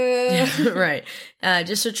right.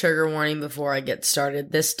 Just a trigger warning before I get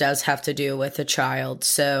started. This does have to do with a child.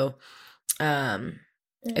 So,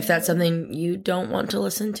 if that's something you don't want to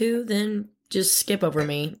listen to, then just skip over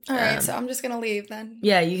me. All right, so I'm just going to leave then.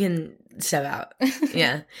 Yeah, you can step out.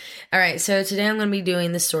 Yeah. All right, so today I'm going to be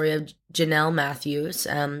doing the story of Jonelle Matthews.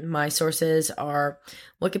 My sources are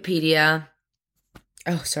Wikipedia.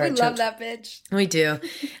 Oh, sorry. We love that bitch. We do.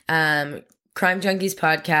 Crime Junkies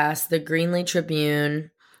podcast, the Greenlee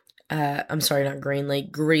Tribune,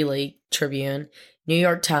 Greeley Tribune, New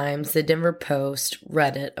York Times, the Denver Post,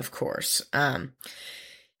 Reddit, of course. And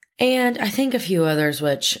I think a few others,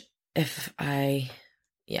 which I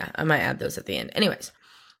might add those at the end. Anyways,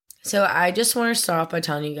 so I just want to start off by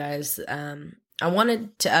telling you guys, I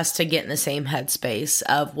wanted us to get in the same headspace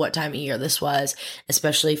of what time of year this was,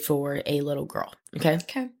 especially for a little girl. Okay?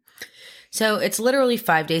 Okay. So it's literally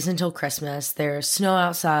 5 days until Christmas. There's snow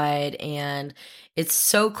outside, and it's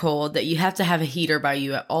so cold that you have to have a heater by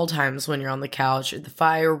you at all times when you're on the couch, the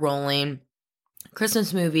fire rolling,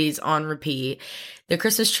 Christmas movies on repeat. The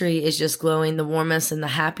Christmas tree is just glowing the warmest and the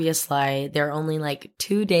happiest light. There are only like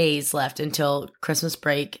 2 days left until Christmas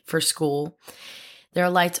break for school. There are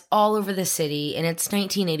lights all over the city, and it's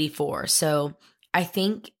 1984. So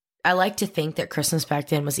I like to think that Christmas back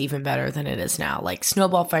then was even better than it is now. Like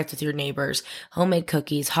snowball fights with your neighbors, homemade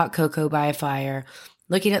cookies, hot cocoa by a fire,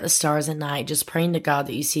 looking at the stars at night, just praying to God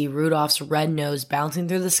that you see Rudolph's red nose bouncing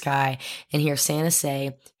through the sky and hear Santa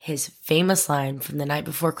say his famous line from the night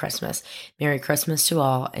before Christmas, "Merry Christmas to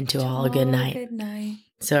all, and to all a good night." Good night.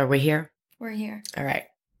 So are we here? We're here. All right.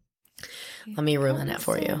 Let me ruin that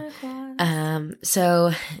for you.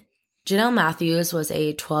 So Jonelle Matthews was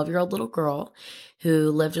a 12-year-old little girl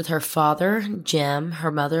who lived with her father, Jim,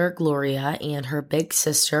 her mother, Gloria, and her big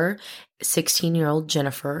sister, 16-year-old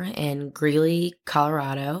Jennifer, in Greeley,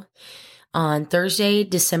 Colorado. On Thursday,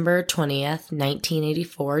 December 20th,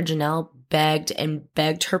 1984, Jonelle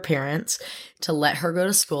begged her parents to let her go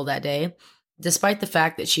to school that day, despite the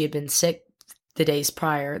fact that she had been sick the days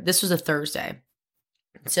prior. This was a Thursday.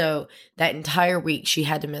 So that entire week, she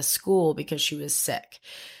had to miss school because she was sick.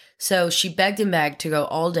 So she begged and begged to go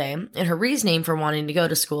all day, and her reasoning for wanting to go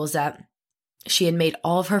to school is that she had made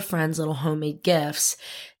all of her friends little homemade gifts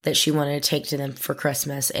that she wanted to take to them for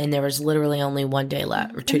Christmas, and there was literally only 1 day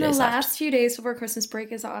left, or 2 days left. The last few days before Christmas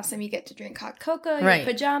break is awesome. You get to drink hot cocoa, you Right.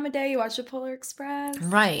 get pajama day, you watch the Polar Express.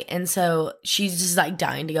 Right, and so she's just like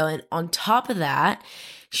dying to go, and on top of that,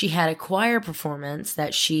 she had a choir performance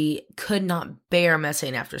that she could not bear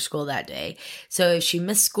missing after school that day. So if she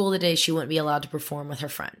missed school the day, she wouldn't be allowed to perform with her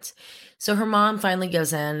friends. So her mom finally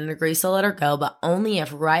goes in and agrees to let her go, but only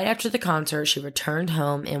if right after the concert she returned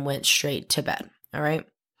home and went straight to bed. All right.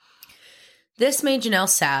 This made Jonelle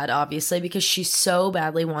sad, obviously, because she so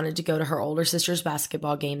badly wanted to go to her older sister's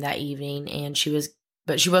basketball game that evening,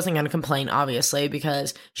 but she wasn't going to complain, obviously,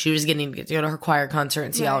 because she was getting to get to go to her choir concert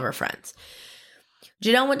and see all of her friends.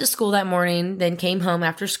 Jonelle went to school that morning, then came home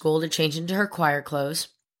after school to change into her choir clothes.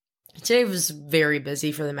 Today was very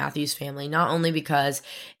busy for the Matthews family, not only because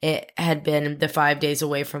it had been the 5 days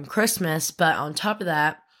away from Christmas, but on top of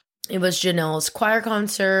that, it was Jonelle's choir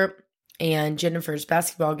concert and Jennifer's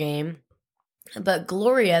basketball game. But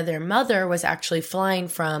Gloria, their mother, was actually flying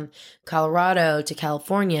from Colorado to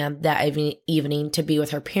California that evening to be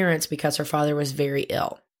with her parents because her father was very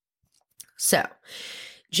ill. So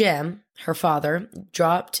Jim, her father,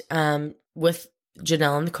 dropped with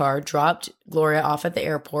Jonelle in the car, dropped Gloria off at the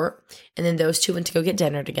airport, and then those two went to go get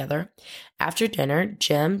dinner together. After dinner,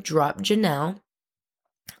 Jim dropped Jonelle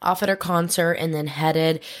off at her concert and then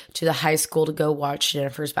headed to the high school to go watch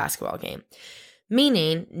Jennifer's basketball game,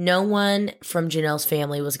 meaning no one from Jonelle's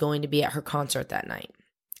family was going to be at her concert that night.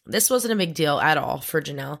 This wasn't a big deal at all for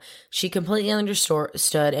Jonelle. She completely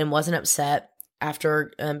understood and wasn't upset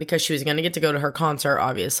after because she was going to get to go to her concert,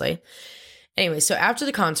 obviously. Anyway, so after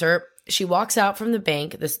the concert, she walks out from the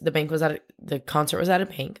bank. The concert was at a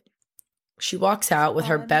bank. She walks out with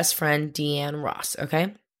her best friend, Deanne Ross,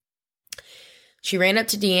 okay? She ran up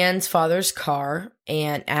to Deanne's father's car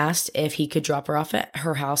and asked if he could drop her off at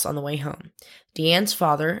her house on the way home. Deanne's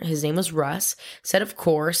father, his name was Russ, said of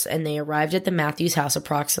course, and they arrived at the Matthews house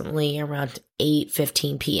approximately around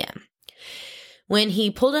 8:15 p.m. When he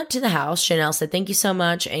pulled up to the house, Jonelle said thank you so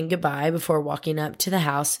much and goodbye before walking up to the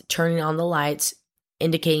house, turning on the lights,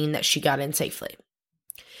 indicating that she got in safely.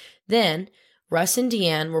 Then, Russ and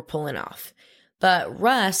Deanne were pulling off. But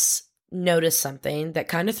Russ noticed something that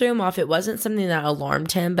kind of threw him off. It wasn't something that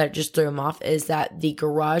alarmed him, but it just threw him off, is that the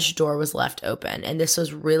garage door was left open. And this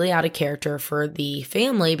was really out of character for the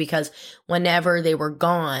family because whenever they were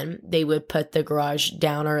gone, they would put the garage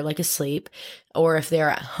down or like asleep. Or if they're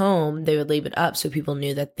at home, they would leave it up so people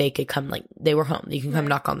knew that they could come, like they were home. You can come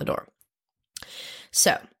knock on the door.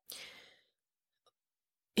 So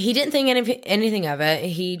he didn't think anything of it.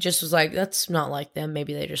 He just was like, that's not like them.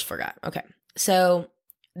 Maybe they just forgot. Okay. So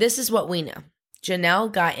this is what we know. Jonelle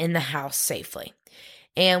got in the house safely.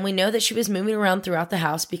 And we know that she was moving around throughout the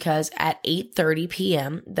house because at 8:30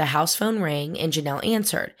 p.m., the house phone rang and Jonelle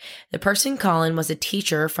answered. The person calling was a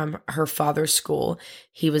teacher from her father's school.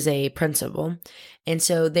 He was a principal. And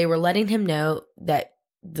so they were letting him know that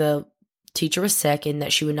the teacher was sick and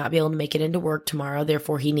that she would not be able to make it into work tomorrow.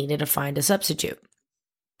 Therefore, he needed to find a substitute.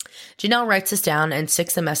 Jonelle writes this down and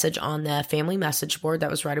sticks the message on the family message board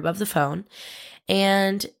that was right above the phone.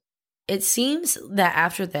 And it seems that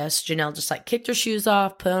after this, Jonelle just like kicked her shoes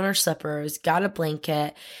off, put on her slippers, got a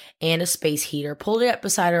blanket and a space heater, pulled it up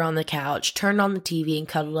beside her on the couch, turned on the TV, and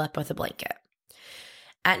cuddled up with a blanket.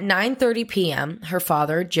 At 9:30 p.m., her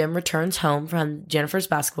father, Jim, returns home from Jennifer's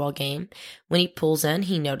basketball game. When he pulls in,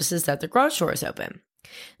 he notices that the garage door is open.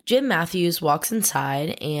 Jim Matthews walks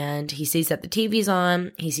inside and he sees that the TV's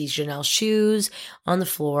on. He sees Jonelle's shoes on the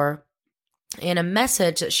floor and a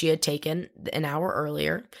message that she had taken an hour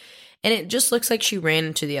earlier. And it just looks like she ran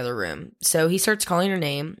into the other room. So he starts calling her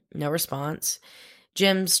name, no response.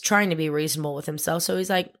 Jim's trying to be reasonable with himself. So he's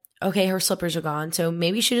like, okay, her slippers are gone. So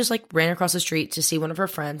maybe she just like ran across the street to see one of her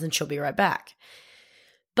friends and she'll be right back.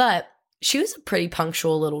 But she was a pretty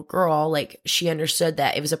punctual little girl. Like she understood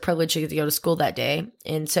that it was a privilege to get to go to school that day.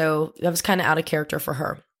 And so that was kind of out of character for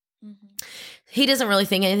her. Mm-hmm. He doesn't really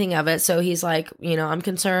think anything of it. So he's like, I'm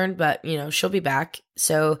concerned, but she'll be back.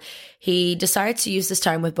 So he decides to use this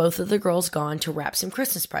time with both of the girls gone to wrap some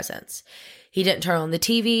Christmas presents. He didn't turn on the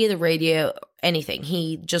TV, the radio, anything.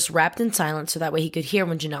 He just wrapped in silence so that way he could hear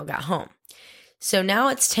when Jonelle got home. So now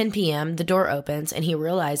it's 10 p.m. The door opens and he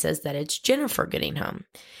realizes that it's Jennifer getting home.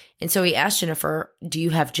 And so he asked Jennifer, do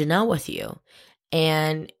you have Jonelle with you?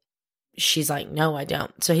 And she's like, no, I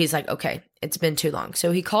don't. So he's like, okay, it's been too long.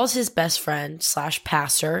 So he calls his best friend /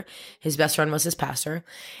 pastor. His best friend was his pastor,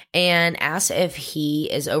 and asks if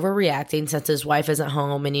he is overreacting since his wife isn't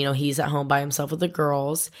home and, he's at home by himself with the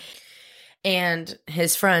girls. And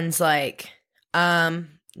his friend's like,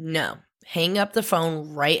 no, hang up the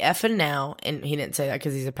phone right effing now. And he didn't say that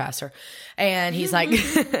because he's a pastor. And he's like,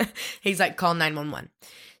 call 911.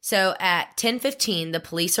 So at 10:15, the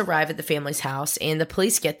police arrive at the family's house and the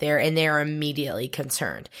police get there and they are immediately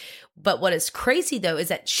concerned. But what is crazy though is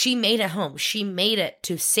that she made it home. She made it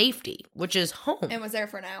to safety, which is home. And was there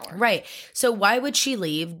for an hour. Right. So why would she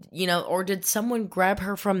leave, or did someone grab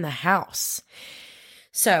her from the house?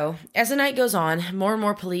 So as the night goes on, more and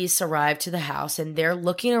more police arrive to the house and they're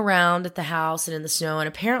looking around at the house and in the snow. And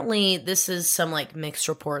apparently this is some like mixed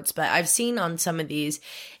reports, but I've seen on some of these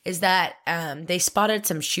is that they spotted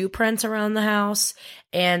some shoe prints around the house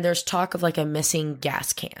and there's talk of like a missing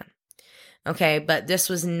gas can. Okay, but this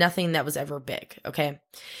was nothing that was ever big. Okay,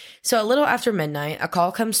 so a little after midnight, a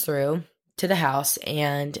call comes through to the house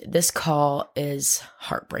and this call is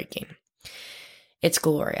heartbreaking. It's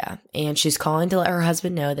Gloria, and she's calling to let her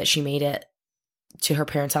husband know that she made it to her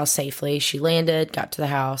parents' house safely. She landed, got to the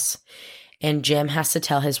house, and Jim has to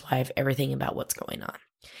tell his wife everything about what's going on.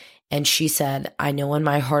 And she said, I know in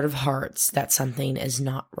my heart of hearts that something is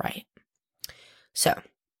not right. So,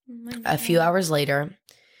 a few hours later,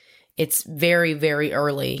 it's very, very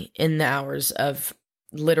early in the hours of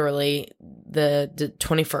literally the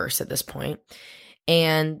 21st at this point,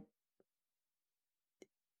 and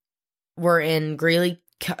we're in Greeley,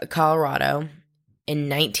 Colorado in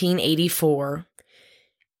 1984,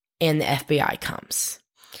 and the FBI comes.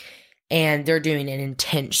 And they're doing an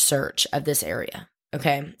intense search of this area,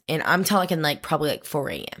 okay? And I'm talking probably 4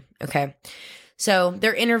 a.m., okay? So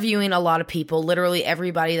they're interviewing a lot of people, literally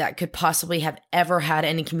everybody that could possibly have ever had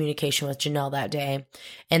any communication with Jonelle that day.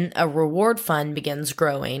 And a reward fund begins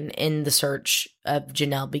growing and the search of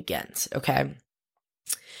Jonelle begins, okay?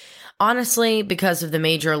 Honestly, because of the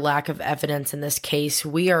major lack of evidence in this case,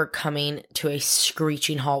 we are coming to a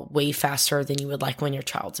screeching halt way faster than you would like when your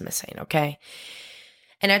child's missing, okay?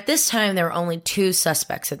 And at this time, there were only 2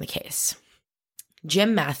 suspects in the case.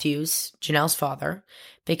 Jim Matthews, Jonelle's father,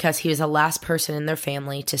 because he was the last person in their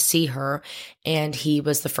family to see her, and he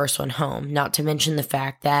was the first one home, not to mention the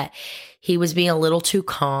fact that he was being a little too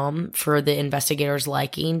calm for the investigators'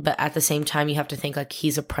 liking, but at the same time, you have to think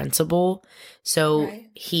he's a principal, so right.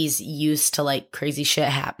 He's used to crazy shit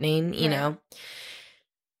happening, you know?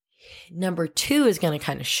 Number 2 is going to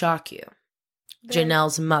kind of shock you. Right.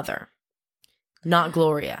 Jonelle's mother, not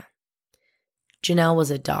Gloria. Jonelle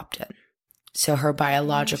was adopted. So her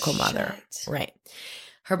biological mother, right?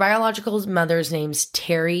 Her biological mother's name's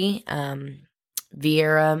Terry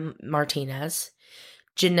Vieira Martinez.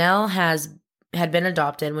 Jonelle had been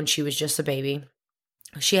adopted when she was just a baby.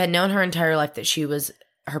 She had known her entire life that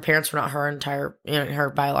her parents were not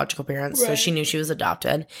her biological parents, right. So she knew she was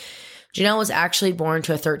adopted. Jonelle was actually born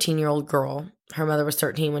to a 13-year-old girl. Her mother was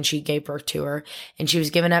 13 when she gave birth to her, and she was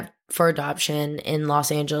given up for adoption in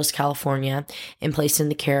Los Angeles, California, and placed in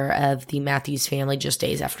the care of the Matthews family just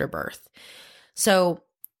days after birth. So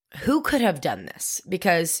who could have done this?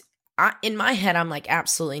 Because in my head, I'm like,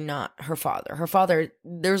 absolutely not her father. Her father,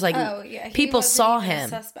 there's like, people saw him.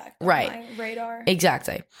 Suspect right. On my radar.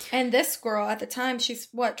 Exactly. And this girl at the time, she's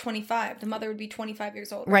 25? The mother would be 25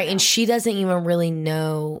 years old. Right. And she doesn't even really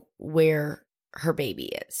know where her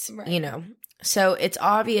baby is, So it's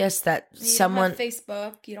obvious that someone. You don't have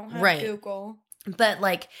Facebook, you don't have Google. But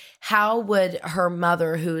like, how would her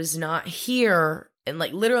mother, who's not here and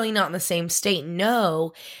like literally not in the same state,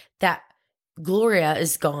 know that Gloria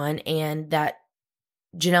is gone and that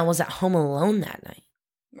Jonelle was at home alone that night?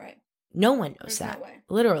 Right. No one knows There's that. No way.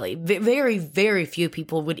 Literally. Very, very few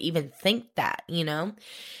people would even think that,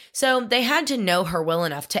 So they had to know her well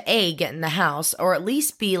enough to A, get in the house, or at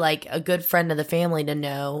least be like a good friend of the family to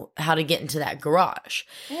know how to get into that garage.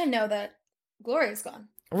 I didn't know that Gloria's gone.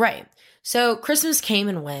 Right. So Christmas came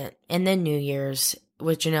and went, and then New Year's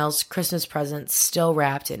with Jonelle's Christmas presents still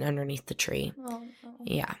wrapped and underneath the tree. Oh.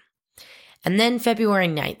 Yeah. And then February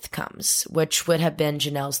 9th comes, which would have been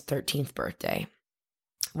Jonelle's 13th birthday,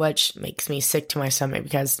 which makes me sick to my stomach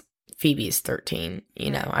because Phoebe's 13,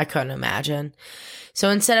 I couldn't imagine. So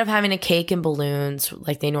instead of having a cake and balloons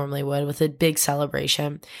like they normally would with a big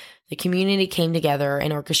celebration, the community came together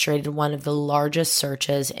and orchestrated one of the largest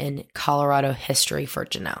searches in Colorado history for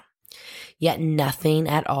Jonelle. Yet nothing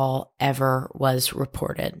at all ever was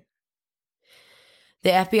reported. The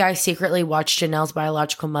FBI secretly watched Jonelle's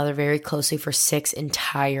biological mother very closely for 6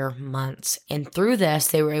 entire months. And through this,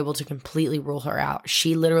 they were able to completely rule her out.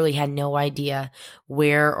 She literally had no idea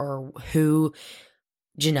where or who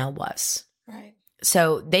Jonelle was. Right.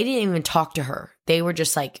 So they didn't even talk to her. They were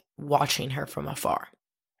just like watching her from afar.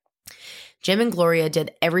 Jim and Gloria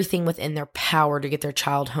did everything within their power to get their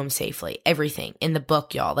child home safely. Everything. In the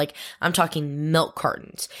book, y'all. Like, I'm talking milk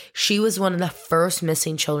cartons. She was one of the first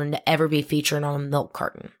missing children to ever be featured on a milk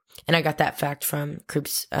carton. And I got that fact from Crime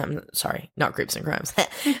Junkies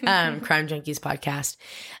podcast.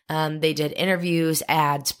 They did interviews,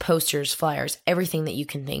 ads, posters, flyers, everything that you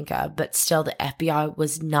can think of. But still, the FBI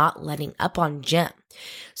was not letting up on Jim.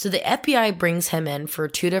 So the FBI brings him in for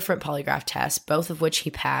 2 different polygraph tests, both of which he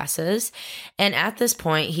passes. And at this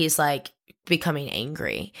point, he's like becoming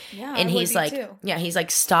angry. Yeah, and he's like, too. he's like,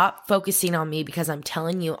 stop focusing on me because I'm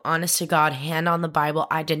telling you, honest to God, hand on the Bible,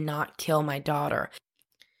 I did not kill my daughter.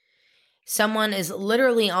 Someone is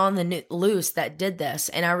literally on the loose that did this,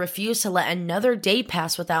 and I refuse to let another day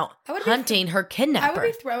pass without hunting her kidnapper. I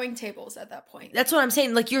would be throwing tables at that point. That's what I'm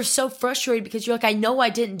saying. Like, you're so frustrated because you're like, I know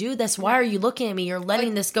I didn't do this. Why are you looking at me? You're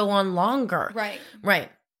letting this go on longer. Right.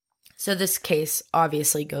 So this case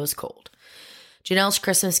obviously goes cold. Jonelle's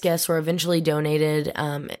Christmas gifts were eventually donated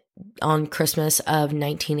on Christmas of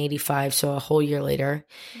 1985, so a whole year later.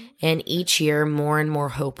 And each year, more and more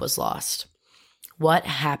hope was lost. What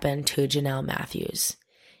happened to Jonelle Matthews?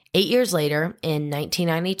 8 years later, in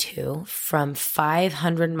 1992, from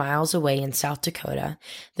 500 miles away in South Dakota,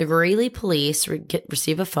 the Greeley police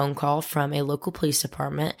receive a phone call from a local police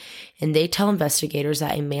department, and they tell investigators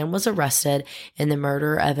that a man was arrested in the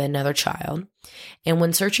murder of another child. And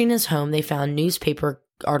when searching his home, they found newspaper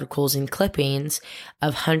articles and clippings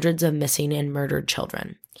of hundreds of missing and murdered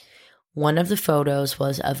children. One of the photos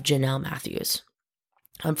was of Jonelle Matthews.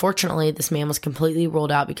 Unfortunately, this man was completely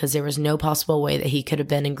ruled out because there was no possible way that he could have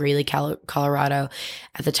been in Greeley, Colorado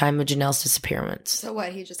at the time of Jonelle's disappearance. So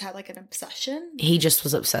what, he just had like an obsession? He just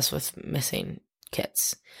was obsessed with missing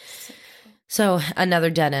kids. So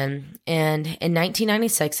another dead end. And in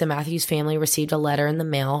 1996, the Matthews family received a letter in the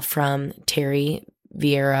mail from Terry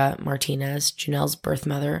Vieira Martinez, Jonelle's birth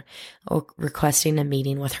mother, requesting a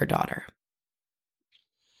meeting with her daughter.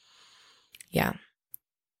 Yeah.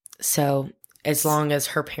 So as long as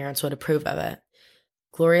her parents would approve of it.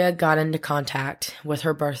 Gloria got into contact with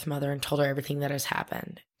her birth mother and told her everything that has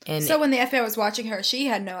happened. And so when the FBI was watching her, she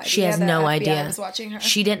had no idea. She has no idea. FBI was watching her.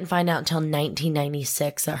 She didn't find out until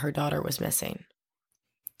 1996 that her daughter was missing.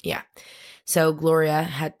 Yeah. So Gloria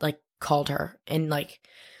had called her, and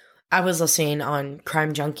I was listening on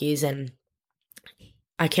Crime Junkies, and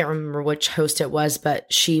I can't remember which host it was,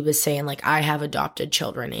 but she was saying, I have adopted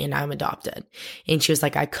children and I'm adopted. And she was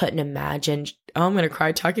like, I couldn't imagine. Oh, I'm going to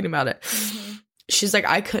cry talking about it. Mm-hmm. She's like,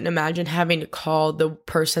 I couldn't imagine having to call the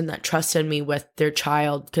person that trusted me with their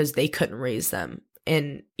child because they couldn't raise them.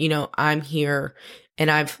 And, I'm here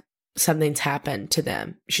and I've something's happened to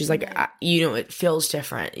them. She's like, it feels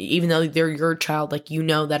different. Even though they're your child, like,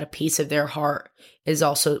 that a piece of their heart is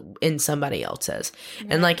also in somebody else's.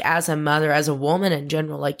 Right. And like, as a mother, as a woman in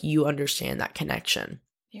general, like, you understand that connection.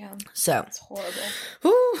 Yeah. So. It's horrible.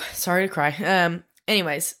 Whew, sorry to cry.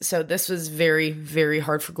 Anyways, so this was very, very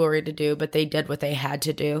hard for Gloria to do, but they did what they had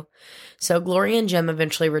to do. So Gloria and Jim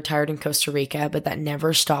eventually retired in Costa Rica, but that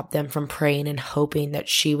never stopped them from praying and hoping that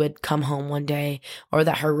she would come home one day or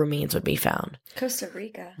that her remains would be found. Costa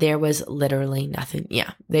Rica. There was literally nothing.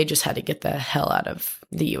 Yeah, they just had to get the hell out of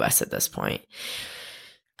the U.S. at this point.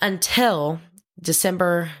 Until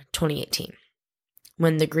December 2018.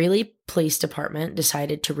 When the Greeley Police Department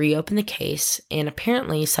decided to reopen the case, and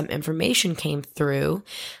apparently some information came through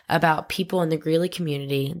about people in the Greeley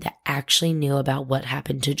community that actually knew about what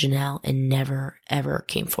happened to Jonelle and never, ever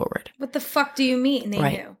came forward. What the fuck do you mean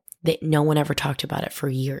they knew? No one ever talked about it for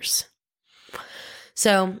years.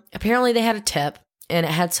 So apparently they had a tip, and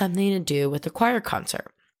it had something to do with the choir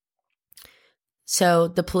concert. So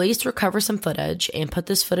the police recovered some footage and put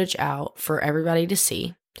this footage out for everybody to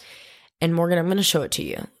see. And Morgan, I'm going to show it to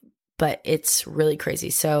you, but it's really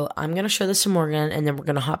crazy. So I'm going to show this to Morgan, and then we're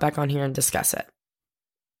going to hop back on here and discuss it.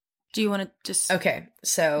 Do you want to just... Okay,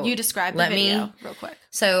 so... You describe the video real quick.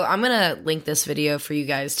 So I'm going to link this video for you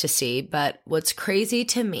guys to see, but what's crazy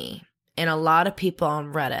to me, and a lot of people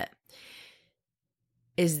on Reddit,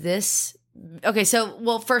 is this... Okay, so,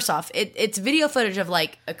 well, first off, it's video footage of,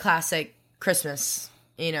 like, a classic Christmas,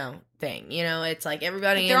 thing. It's like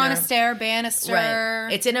everybody they're on a stair banister. Right.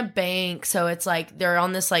 It's in a bank, so it's like they're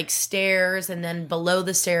on this like stairs, and then below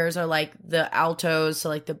the stairs are like the altos, so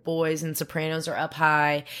like the boys and sopranos are up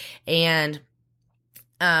high, and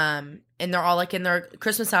they're all like in their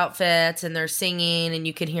Christmas outfits, and they're singing, and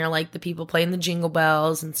you can hear like the people playing the jingle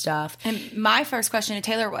bells and stuff. And my first question to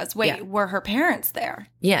Taylor was, were her parents there?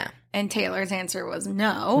 Yeah. And Taylor's answer was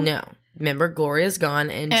no. No. Remember, Gloria's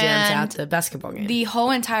gone and Jim's at the basketball game. The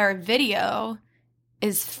whole entire video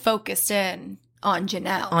is focused in on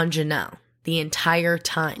Jonelle. On Jonelle. The entire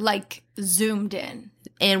time. Like, zoomed in.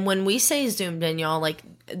 And when we say zoomed in, y'all, like,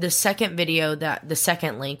 the second video, the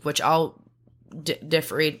second link, which I'll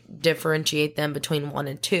differentiate them between 1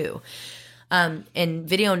 and 2. In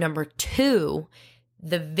video number 2...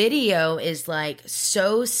 the video is like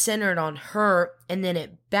so centered on her, and then it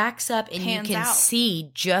backs up and Pans you can out. see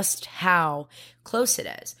just how close it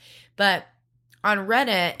is. But on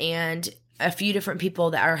Reddit, and a few different people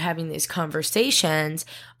that are having these conversations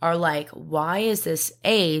are like, why is this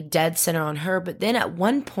dead center on her? But then at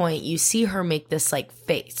one point you see her make this like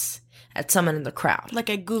face at someone in the crowd. Like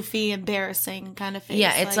a goofy, embarrassing kind of face.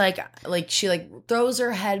 Yeah, it's like she like throws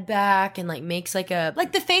her head back and like makes like a...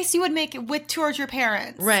 Like the face you would make towards your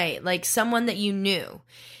parents. Right, like someone that you knew.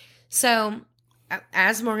 So,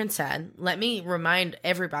 as Morgan said, let me remind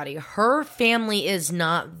everybody, her family is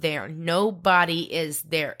not there. Nobody is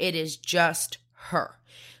there. It is just her.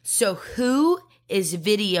 So who is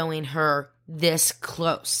videoing her this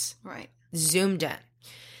close? Right. Zoomed in.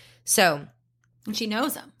 So... And she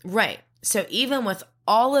knows him. Right. So even with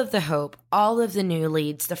all of the hope, all of the new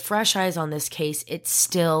leads, the fresh eyes on this case, it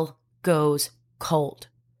still goes cold.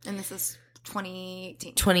 And this is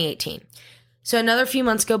 2018. 2018. So another few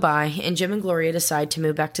months go by, and Jim and Gloria decide to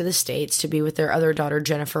move back to the States to be with their other daughter,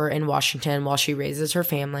 Jennifer, in Washington while she raises her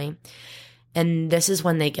family. And this is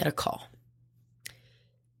when they get a call.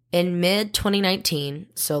 In mid-2019,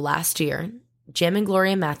 so last year, Jim and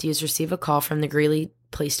Gloria Matthews receive a call from the Greeley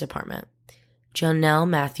Police Department. Jonelle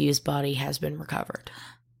Matthews' body has been recovered.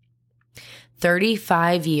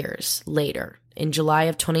 35 years later, in July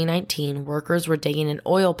of 2019, workers were digging an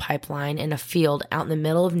oil pipeline in a field out in the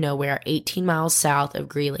middle of nowhere 18 miles south of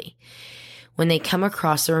Greeley when they come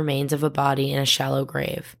across the remains of a body in a shallow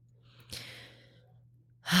grave.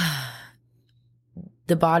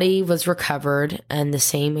 The body was recovered in the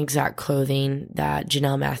same exact clothing that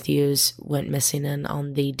Jonelle Matthews went missing in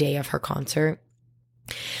on the day of her concert.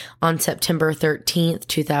 On September 13th,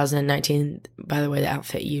 2019, by the way, the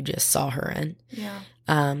outfit you just saw her in. Yeah.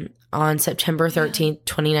 On September 13th,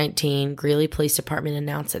 2019, Greeley Police Department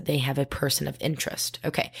announced that they have a person of interest.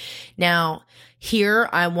 Okay. Now, here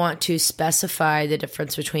I want to specify the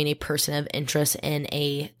difference between a person of interest and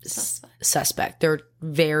a suspect. They're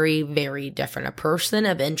very, very different. A person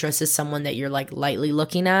of interest is someone that you're like lightly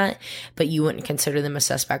looking at, but you wouldn't consider them a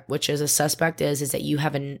suspect, which is a suspect is that you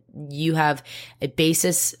have a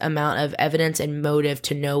basis amount of evidence and motive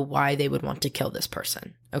to know why they would want to kill this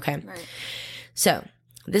person. Okay. Right. So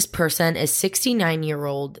this person is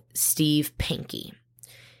 69-year-old Steve Pankey.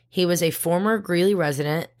 He was a former Greeley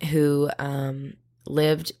resident who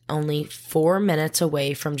lived only 4 minutes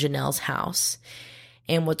away from Jonelle's house.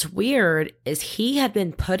 And what's weird is he had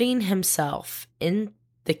been putting himself in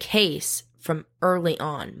the case from early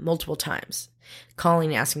on, multiple times,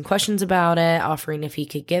 calling, asking questions about it, offering if he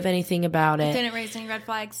could give anything about it. Didn't raise any red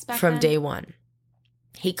flags back from then? day one.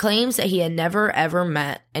 He claims that he had never ever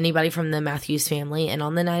met anybody from the Matthews family, and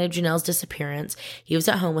on the night of Jonelle's disappearance, he was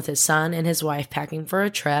at home with his son and his wife packing for a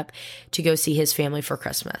trip to go see his family for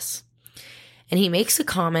Christmas. And he makes a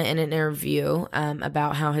comment in an interview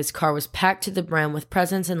about how his car was packed to the brim with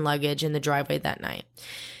presents and luggage in the driveway that night.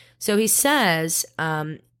 So he says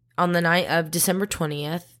on the night of December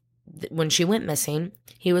 20th, when she went missing,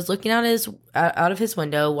 he was looking out of his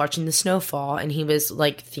window watching the snow fall, and he was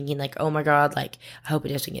like thinking like, oh my God, like I hope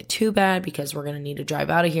it doesn't get too bad because we're going to need to drive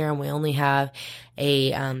out of here and we only have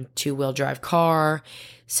a 2-wheel drive car.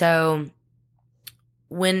 So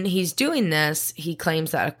when he's doing this, he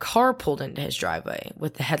claims that a car pulled into his driveway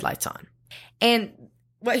with the headlights on. And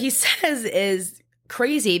what he says is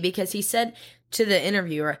crazy because he said to the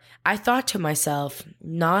interviewer, I thought to myself,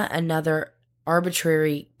 not another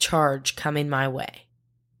arbitrary charge coming my way.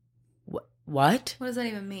 What? What does that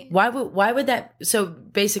even mean? Why would that? So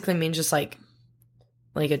basically means just like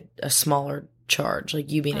a smaller charge,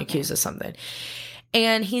 like you being accused of something.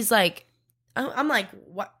 And he's like, I'm like,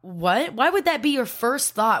 what? Why would that be your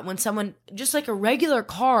first thought when someone, just like a regular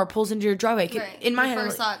car pulls into your driveway? Right. In my Your head,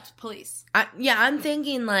 first thought, police. I'm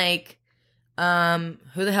thinking like,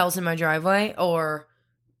 who the hell's in my driveway? Or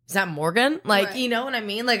is that Morgan? Like, Right. You know what I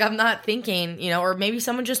mean? Like, I'm not thinking, or maybe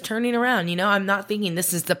someone just turning around, I'm not thinking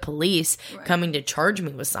this is the police coming to charge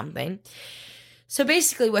me with something. So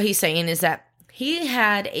basically what he's saying is that he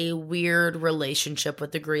had a weird relationship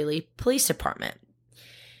with the Greeley Police Department.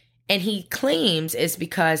 And he claims it's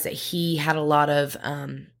because that he had a lot of,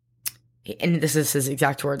 and this is his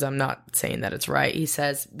exact words, I'm not saying that it's right. He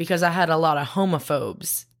says, because I had a lot of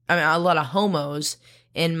a lot of homos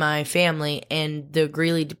in my family, and the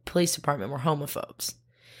Greeley Police Department were homophobes.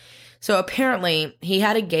 So apparently he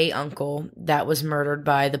had a gay uncle that was murdered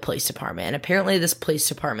by the police department. And apparently this police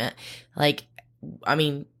department,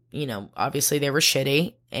 obviously they were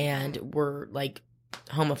shitty and were like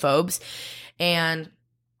homophobes.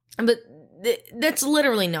 But that's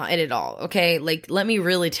literally not it at all. Okay. Like, let me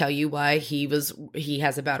really tell you why he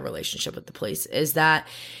has a bad relationship with the police is that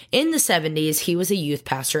in the 70s, he was a youth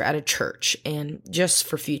pastor at a church. And just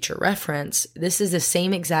for future reference, this is the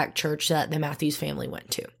same exact church that the Matthews family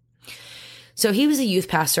went to. So he was a youth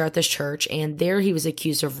pastor at this church, and there he was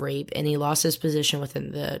accused of rape, and he lost his position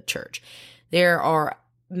within the church. There are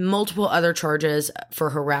multiple other charges for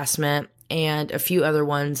harassment and a few other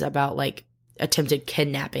ones about like attempted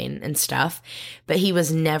kidnapping and stuff, but he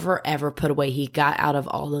was never ever put away. He got out of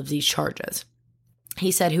all of these charges.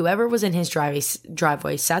 He said whoever was in his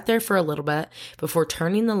driveway sat there for a little bit before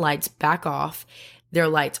turning the lights back off, their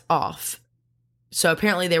lights off. So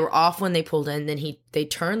apparently they were off when they pulled in, then they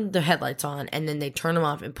turned the headlights on, and then they turned them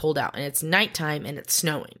off and pulled out, and it's nighttime and it's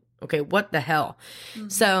snowing. Okay, what the hell? Mm-hmm.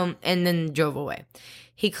 So, and then drove away.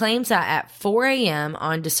 He claims that at 4 a.m.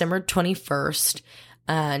 on December 21st,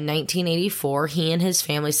 1984, he and his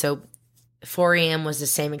family, so 4 a.m. was the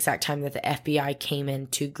same exact time that the FBI came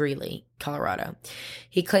into Greeley, Colorado.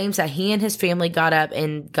 He claims that he and his family got up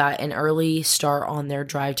and got an early start on their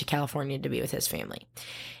drive to California to be with his family.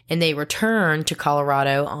 And they returned to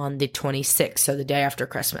Colorado on the 26th, so the day after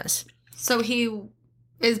Christmas. So he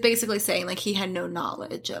is basically saying like he had no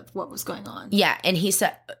knowledge of what was going on. Yeah, and he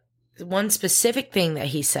said one specific thing that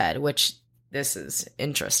he said, which this is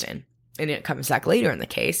interesting, and it comes back later in the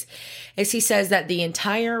case, is he says that the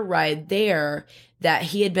entire ride there, that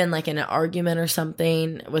he had been like in an argument or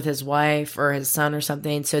something with his wife or his son or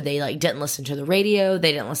something, so they like didn't listen to the radio,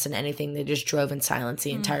 they didn't listen to anything, they just drove in silence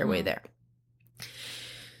the entire way there.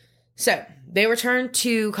 So they returned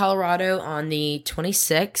to Colorado on the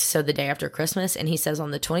 26th, so the day after Christmas, and he says on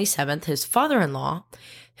the 27th, his father-in-law,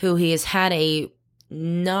 who he has had a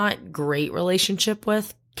not great relationship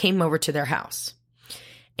with, came over to their house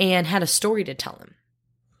and had a story to tell him.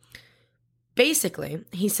 Basically,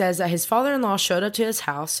 he says that his father-in-law showed up to his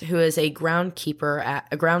house, who is a groundskeeper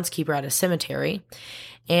at a cemetery,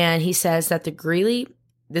 and he says that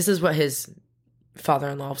this is what his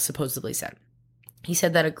father-in-law supposedly said. He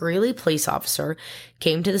said that a Greeley police officer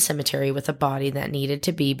came to the cemetery with a body that needed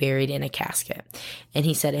to be buried in a casket. And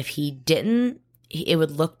he said if he didn't, it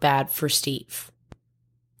would look bad for Steve.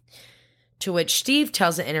 To which Steve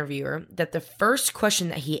tells the interviewer that the first question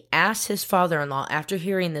that he asked his father-in-law after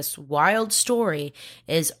hearing this wild story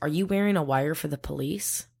is, "Are you wearing a wire for the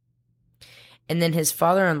police?" And then his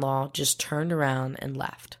father-in-law just turned around and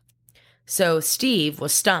left. So Steve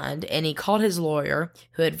was stunned, and he called his lawyer,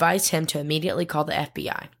 who advised him to immediately call the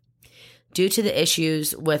FBI due to the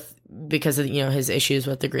issues because of, his issues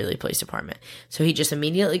with the Greeley Police Department. So he just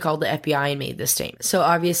immediately called the FBI and made this statement. So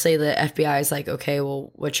obviously the FBI is like, okay,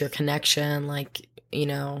 well, what's your connection? Like,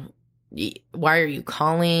 why are you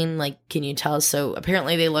calling? Like, can you tell us? So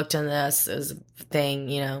apparently they looked into this as a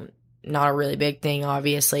thing, not a really big thing,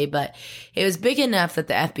 obviously, but it was big enough that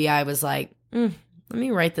the FBI was like, let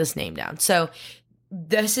me write this name down. So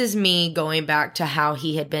this is me going back to how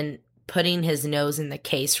he had been putting his nose in the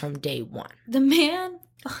case from day one. The man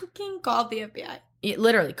fucking called the FBI. He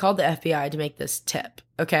literally called the FBI to make this tip,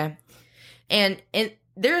 okay? And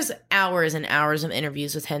there's hours and hours of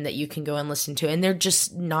interviews with him that you can go and listen to, and they're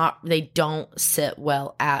just they don't sit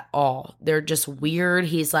well at all. They're just weird.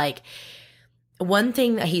 He's like, one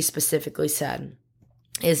thing that he specifically said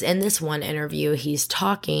is in this one interview, he's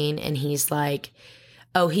talking and he's like,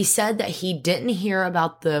 he said that he didn't hear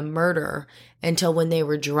about the murder until when they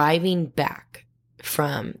were driving back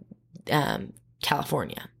from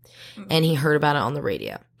California. And he heard about it on the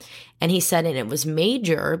radio. And he said, and it was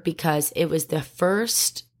major because it was the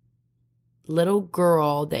first little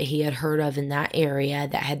girl that he had heard of in that area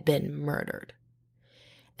that had been murdered.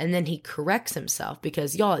 And then he corrects himself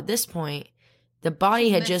because, y'all, at this point, the body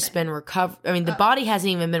had just been recovered. I mean, the body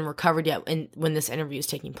hasn't even been recovered yet when this interview is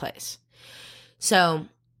taking place. So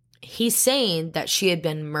he's saying that she had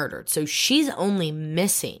been murdered. So she's only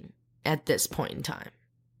missing at this point in time,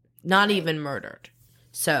 not even murdered.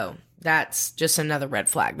 So that's just another red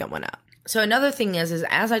flag that went up. So another thing is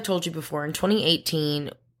as I told you before, in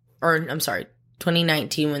 2019,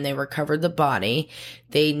 when they recovered the body,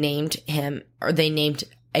 they named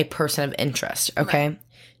a person of interest, okay? Right.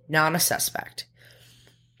 Not a suspect.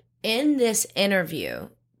 In this interview,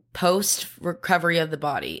 post recovery of the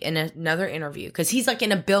body, in another interview, because he's like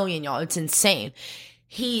in a billion, y'all, it's insane.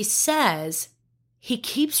 He says he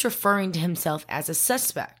keeps referring to himself as a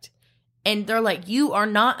suspect. And they're like, you are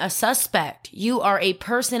not a suspect. You are a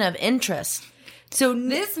person of interest. So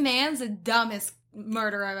this man's the dumbest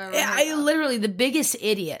murderer I've ever heard of. Literally the biggest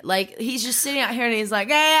idiot. Like, he's just sitting out here and he's like,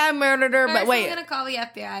 hey, I murdered her. But wait. I'm going to call the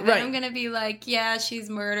FBI. Then right. I'm going to be like, yeah, she's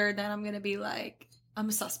murdered. Then I'm going to be like, I'm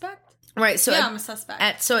a suspect? Right. So yeah, I'm a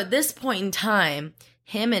suspect. So at this point in time,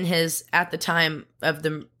 him and his, at the time of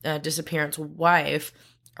the disappearance, wife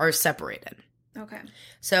are separated. Okay.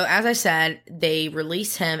 So as I said, they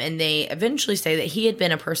release him and they eventually say that he had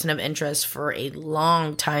been a person of interest for a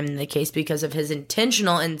long time in the case because of his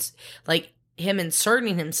intentional and like him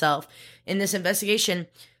inserting himself in this investigation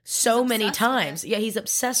so many times. Yeah, he's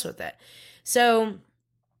obsessed with it. So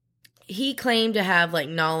he claimed to have like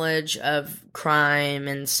knowledge of crime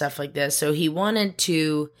and stuff like this. So he wanted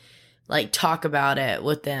to like talk about it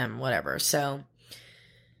with them, whatever. So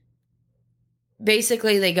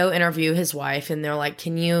basically, they go interview his wife, and they're like,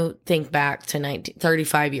 can you think back to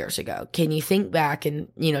 35 years ago? Can you think back and,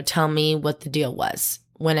 tell me what the deal was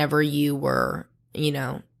whenever you were,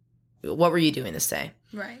 what were you doing this day?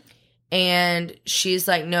 Right. And she's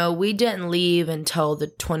like, no, we didn't leave until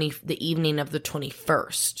the evening of the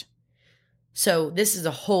 21st. So this is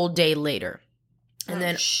a whole day later. And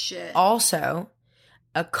then also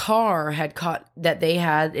a car that they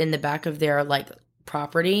had in the back of their like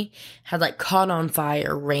property had like caught on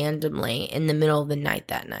fire randomly in the middle of the night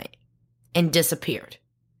that night and disappeared.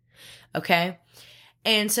 Okay.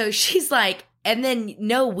 And so she's like, and then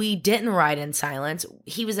no, we didn't ride in silence.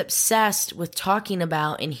 He was obsessed with talking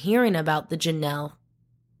about and hearing about the Jonelle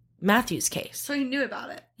Matthews case. So he knew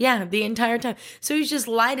about it. Yeah, the entire time. So he's just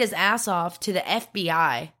lied his ass off to the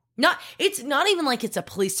FBI. It's not even like it's a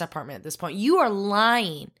police department at this point. You are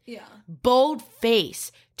lying. Yeah. Bold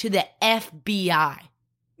face to the FBI.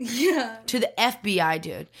 Yeah. To the FBI,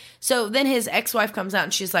 dude. So then his ex-wife comes out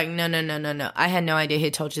and she's like, no. I had no idea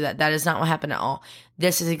he told you that. That is not what happened at all.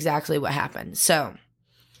 This is exactly what happened. So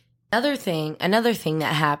another thing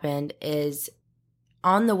that happened is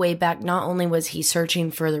on the way back, not only was he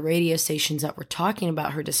searching for the radio stations that were talking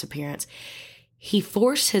about her disappearance, he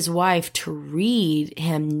forced his wife to read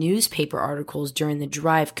him newspaper articles during the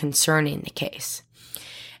drive concerning the case.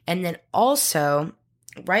 And then also,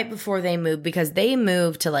 right before they moved, because they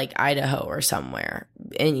moved to like Idaho or somewhere,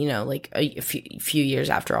 and like a few years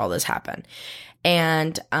after all this happened.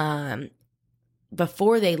 And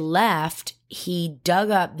before they left, he dug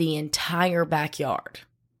up the entire backyard.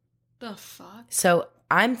 The fuck? So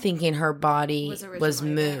I'm thinking her body was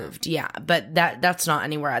moved. There. Yeah, but that's not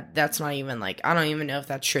anywhere. That's not even like, I don't even know if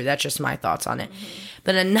that's true. That's just my thoughts on it. Mm-hmm.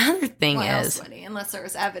 But another thing is, unless there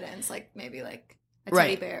was evidence, like maybe like a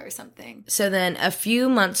teddy bear or something. So then a few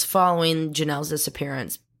months following Jonelle's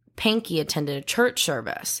disappearance, Pankey attended a church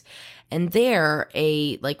service. And there,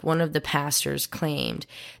 one of the pastors claimed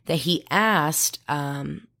that he asked,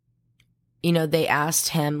 they asked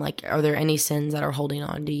him, like, are there any sins that are holding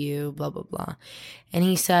on to you, blah, blah, blah. And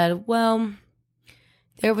he said, well,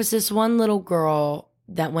 there was this one little girl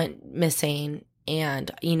that went missing,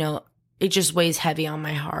 and, it just weighs heavy on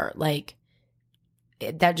my heart. Like,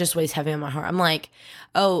 that just weighs heavy on my heart. I'm like,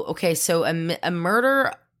 oh, okay, so a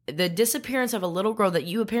murder, the disappearance of a little girl that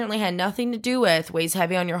you apparently had nothing to do with weighs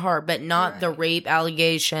heavy on your heart, but not the rape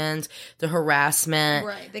allegations, the harassment.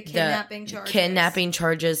 Right, the kidnapping charges. Kidnapping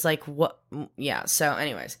charges, like what? Yeah, so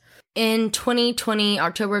anyways. In 2020,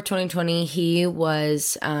 October of 2020, he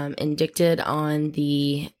was indicted on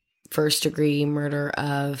the first-degree murder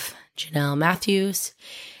of Jonelle Matthews.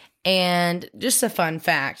 And just a fun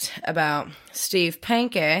fact about Steve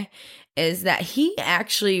Pankey is that he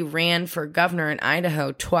actually ran for governor in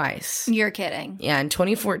Idaho twice. You're kidding. Yeah, in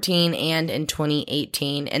 2014 and in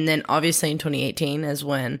 2018. And then obviously in 2018 is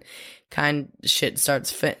when shit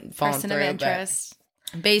starts falling Person through. of interest.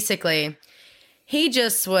 But basically, he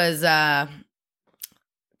just was,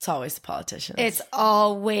 it's always the politicians. It's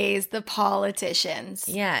always the politicians.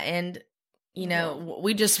 Yeah, and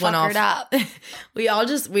we just went off. Up. we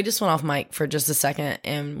just went off mic for just a second,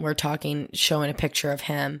 and we're showing a picture of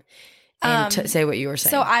him, and say what you were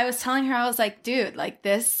saying. So I was telling her, I was like, dude, like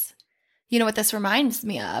this, you know what this reminds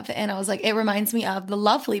me of? And I was like, it reminds me of the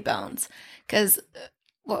Lovely Bones, because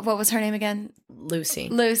what was her name again?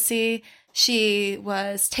 Lucy. She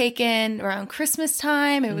was taken around Christmas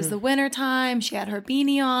time. It was the winter time. She had her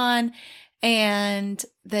beanie on. And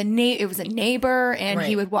it was a neighbor, and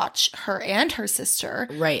he would watch her and her sister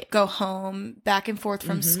go home back and forth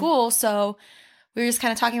from school. So we were just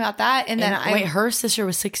kind of talking about that. And then her sister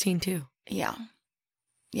was 16 too. Yeah.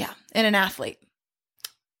 Yeah. And an athlete.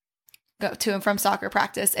 Go to and from soccer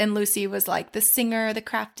practice. And Lucy was like the singer, the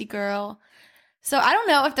crafty girl. So I don't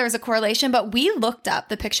know if there's a correlation, but we looked up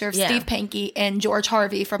the picture of Steve Pankey and George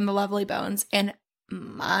Harvey from the Lovely Bones. And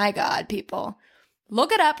my God, people.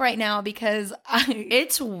 Look it up right now, because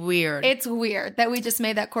it's weird. It's weird that we just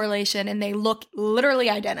made that correlation and they look literally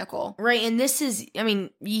identical. Right. And this is,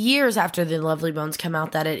 years after the Lovely Bones come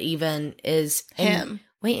out that it even is him.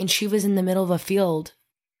 And she was in the middle of a field.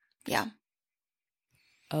 Yeah.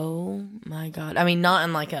 Oh my God. Not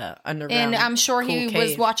in like a underground. And I'm sure cool he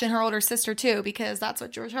cave. was watching her older sister too, because that's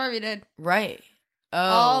what George Harvey did. Right. Oh.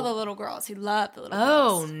 All the little girls. He loved the little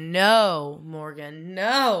girls. Oh no, Morgan.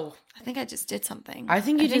 No. I think I just did something. I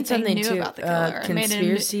think you did something they knew too. About the killer.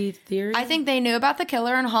 Conspiracy theory? I think they knew about the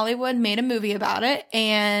killer, and Hollywood made a movie about it,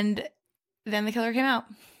 and then the killer came out.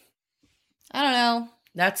 I don't know.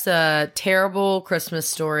 That's a terrible Christmas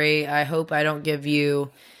story. I hope I don't give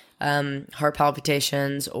you heart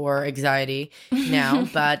palpitations or anxiety now.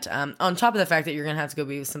 But on top of the fact that you're going to have to go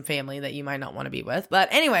be with some family that you might not want to be with.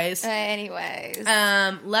 But anyways.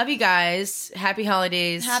 Love you guys. Happy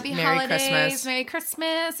holidays. Merry Christmas. Merry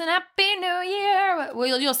Christmas and Happy New Year.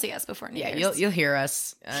 Well, you'll see us before New Year's. Yeah, you'll hear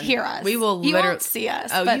us. Hear us. We will You won't see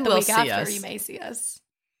us. Oh, but you the will week see after, us. you may see us.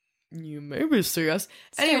 You maybe see us.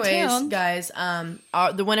 Stay Anyways, tuned. guys,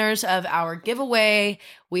 the winners of our giveaway,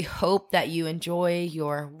 we hope that you enjoy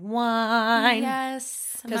your wine.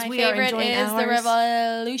 Yes. Because My we are favorite enjoying is ours.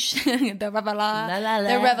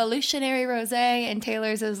 the Revolutionary Rosé, and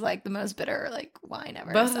Taylor's is like the most bitter wine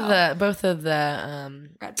ever. Both of the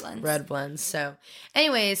red blends. So,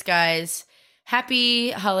 anyways, guys,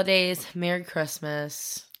 happy holidays, Merry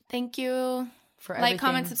Christmas. Thank you. For like,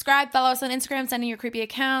 comment, subscribe, follow us on Instagram, send in your creepy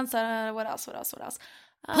accounts. What else?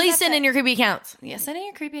 Please send in your creepy accounts. Yeah, send in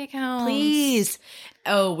your creepy accounts. Please.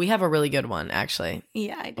 Oh, we have a really good one, actually.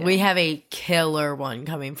 Yeah, I do. We have a killer one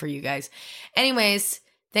coming for you guys. Anyways,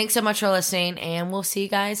 thanks so much for listening, and we'll see you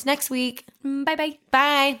guys next week. Bye-bye.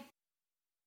 Bye.